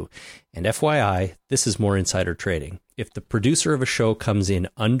it too. And FYI, this is more insider trading. If the producer of a show comes in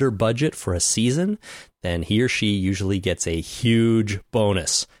under budget for a season, then he or she usually gets a huge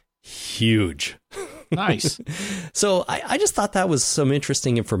bonus. Huge. Nice. So I just thought that was some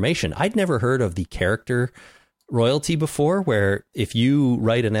interesting information. I'd never heard of the character royalty before, where if you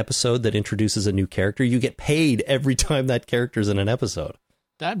write an episode that introduces a new character, you get paid every time that character's in an episode.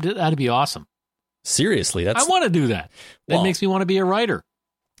 That'd be awesome. Seriously, I want to do that. That makes me want to be a writer.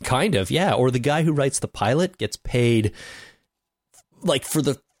 Kind of, yeah. Or the guy who writes the pilot gets paid like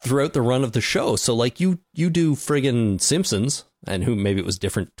throughout the run of the show. So like you do friggin' Simpsons, and who maybe it was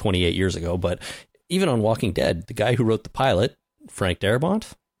different 28 years ago, but even on Walking Dead, the guy who wrote the pilot, Frank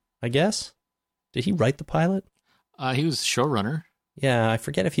Darabont, I guess. Did he write the pilot? He was showrunner. Yeah, I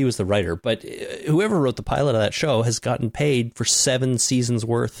forget if he was the writer, but whoever wrote the pilot of that show has gotten paid for 7 seasons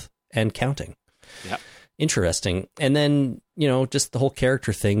worth and counting. Yeah. Interesting. And then, just the whole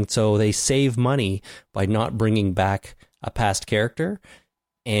character thing. So they save money by not bringing back a past character.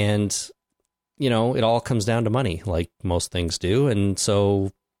 And, it all comes down to money, like most things do. And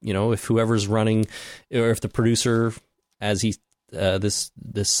so, if whoever's running, or if the producer, as he this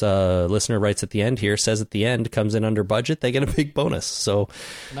listener writes at the end here, says at the end, comes in under budget, they get a big bonus. So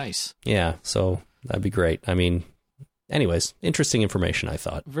nice. Yeah, so that'd be great. I mean, anyways, interesting information, I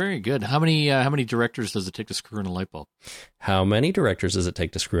thought. Very good. How many directors does it take to screw in a light bulb? How many directors does it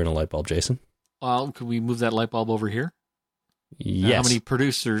take to screw in a light bulb, Jason? Well, could we move that light bulb over here? Yes. How many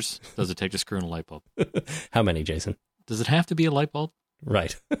producers does it take to screw in a light bulb? How many, Jason? Does it have to be a light bulb?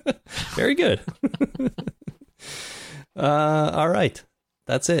 Right. Very good. All right.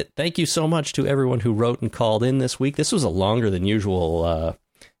 That's it. Thank you so much to everyone who wrote and called in this week. This was a longer than usual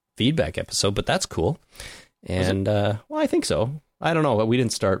feedback episode, but that's cool. And, well, I think so. I don't know, but we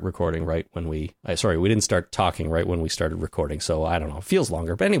didn't start recording right when we didn't start talking right when we started recording. So I don't know. It feels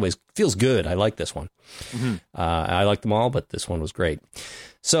longer, but anyways, feels good. I like this one. Mm-hmm. I like them all, but this one was great.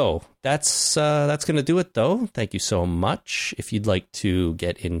 So that's going to do it though. Thank you so much. If you'd like to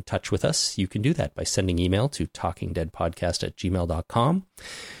get in touch with us, you can do that by sending email to talkingdeadpodcast@gmail.com.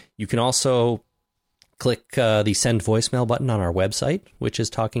 You can also click the send voicemail button on our website, which is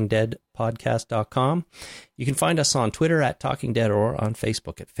talkingdeadpodcast.com. You can find us on Twitter at Talking Dead or on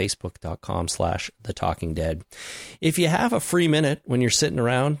Facebook at facebook.com/thetalkingdead. If you have a free minute when you're sitting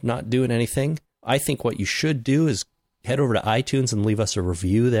around not doing anything, I think what you should do is head over to iTunes and leave us a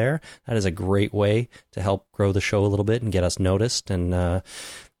review there. That is a great way to help grow the show a little bit and get us noticed and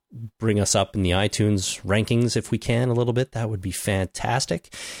bring us up in the iTunes rankings if we can a little bit. That would be fantastic.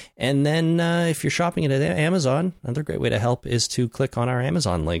 And then if you're shopping at Amazon, another great way to help is to click on our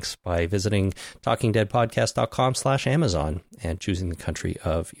Amazon links by visiting talkingdeadpodcast.com/Amazon and choosing the country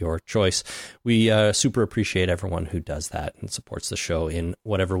of your choice. We super appreciate everyone who does that and supports the show in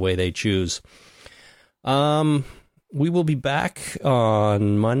whatever way they choose. We will be back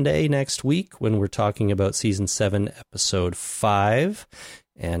on Monday next week when we're talking about Season 7, Episode 5.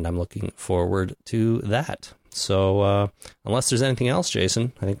 And I'm looking forward to that. So unless there's anything else,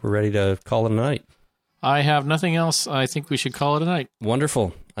 Jason, I think we're ready to call it a night. I have nothing else. I think we should call it a night.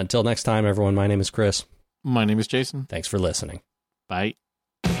 Wonderful. Until next time, everyone, my name is Chris. My name is Jason. Thanks for listening. Bye.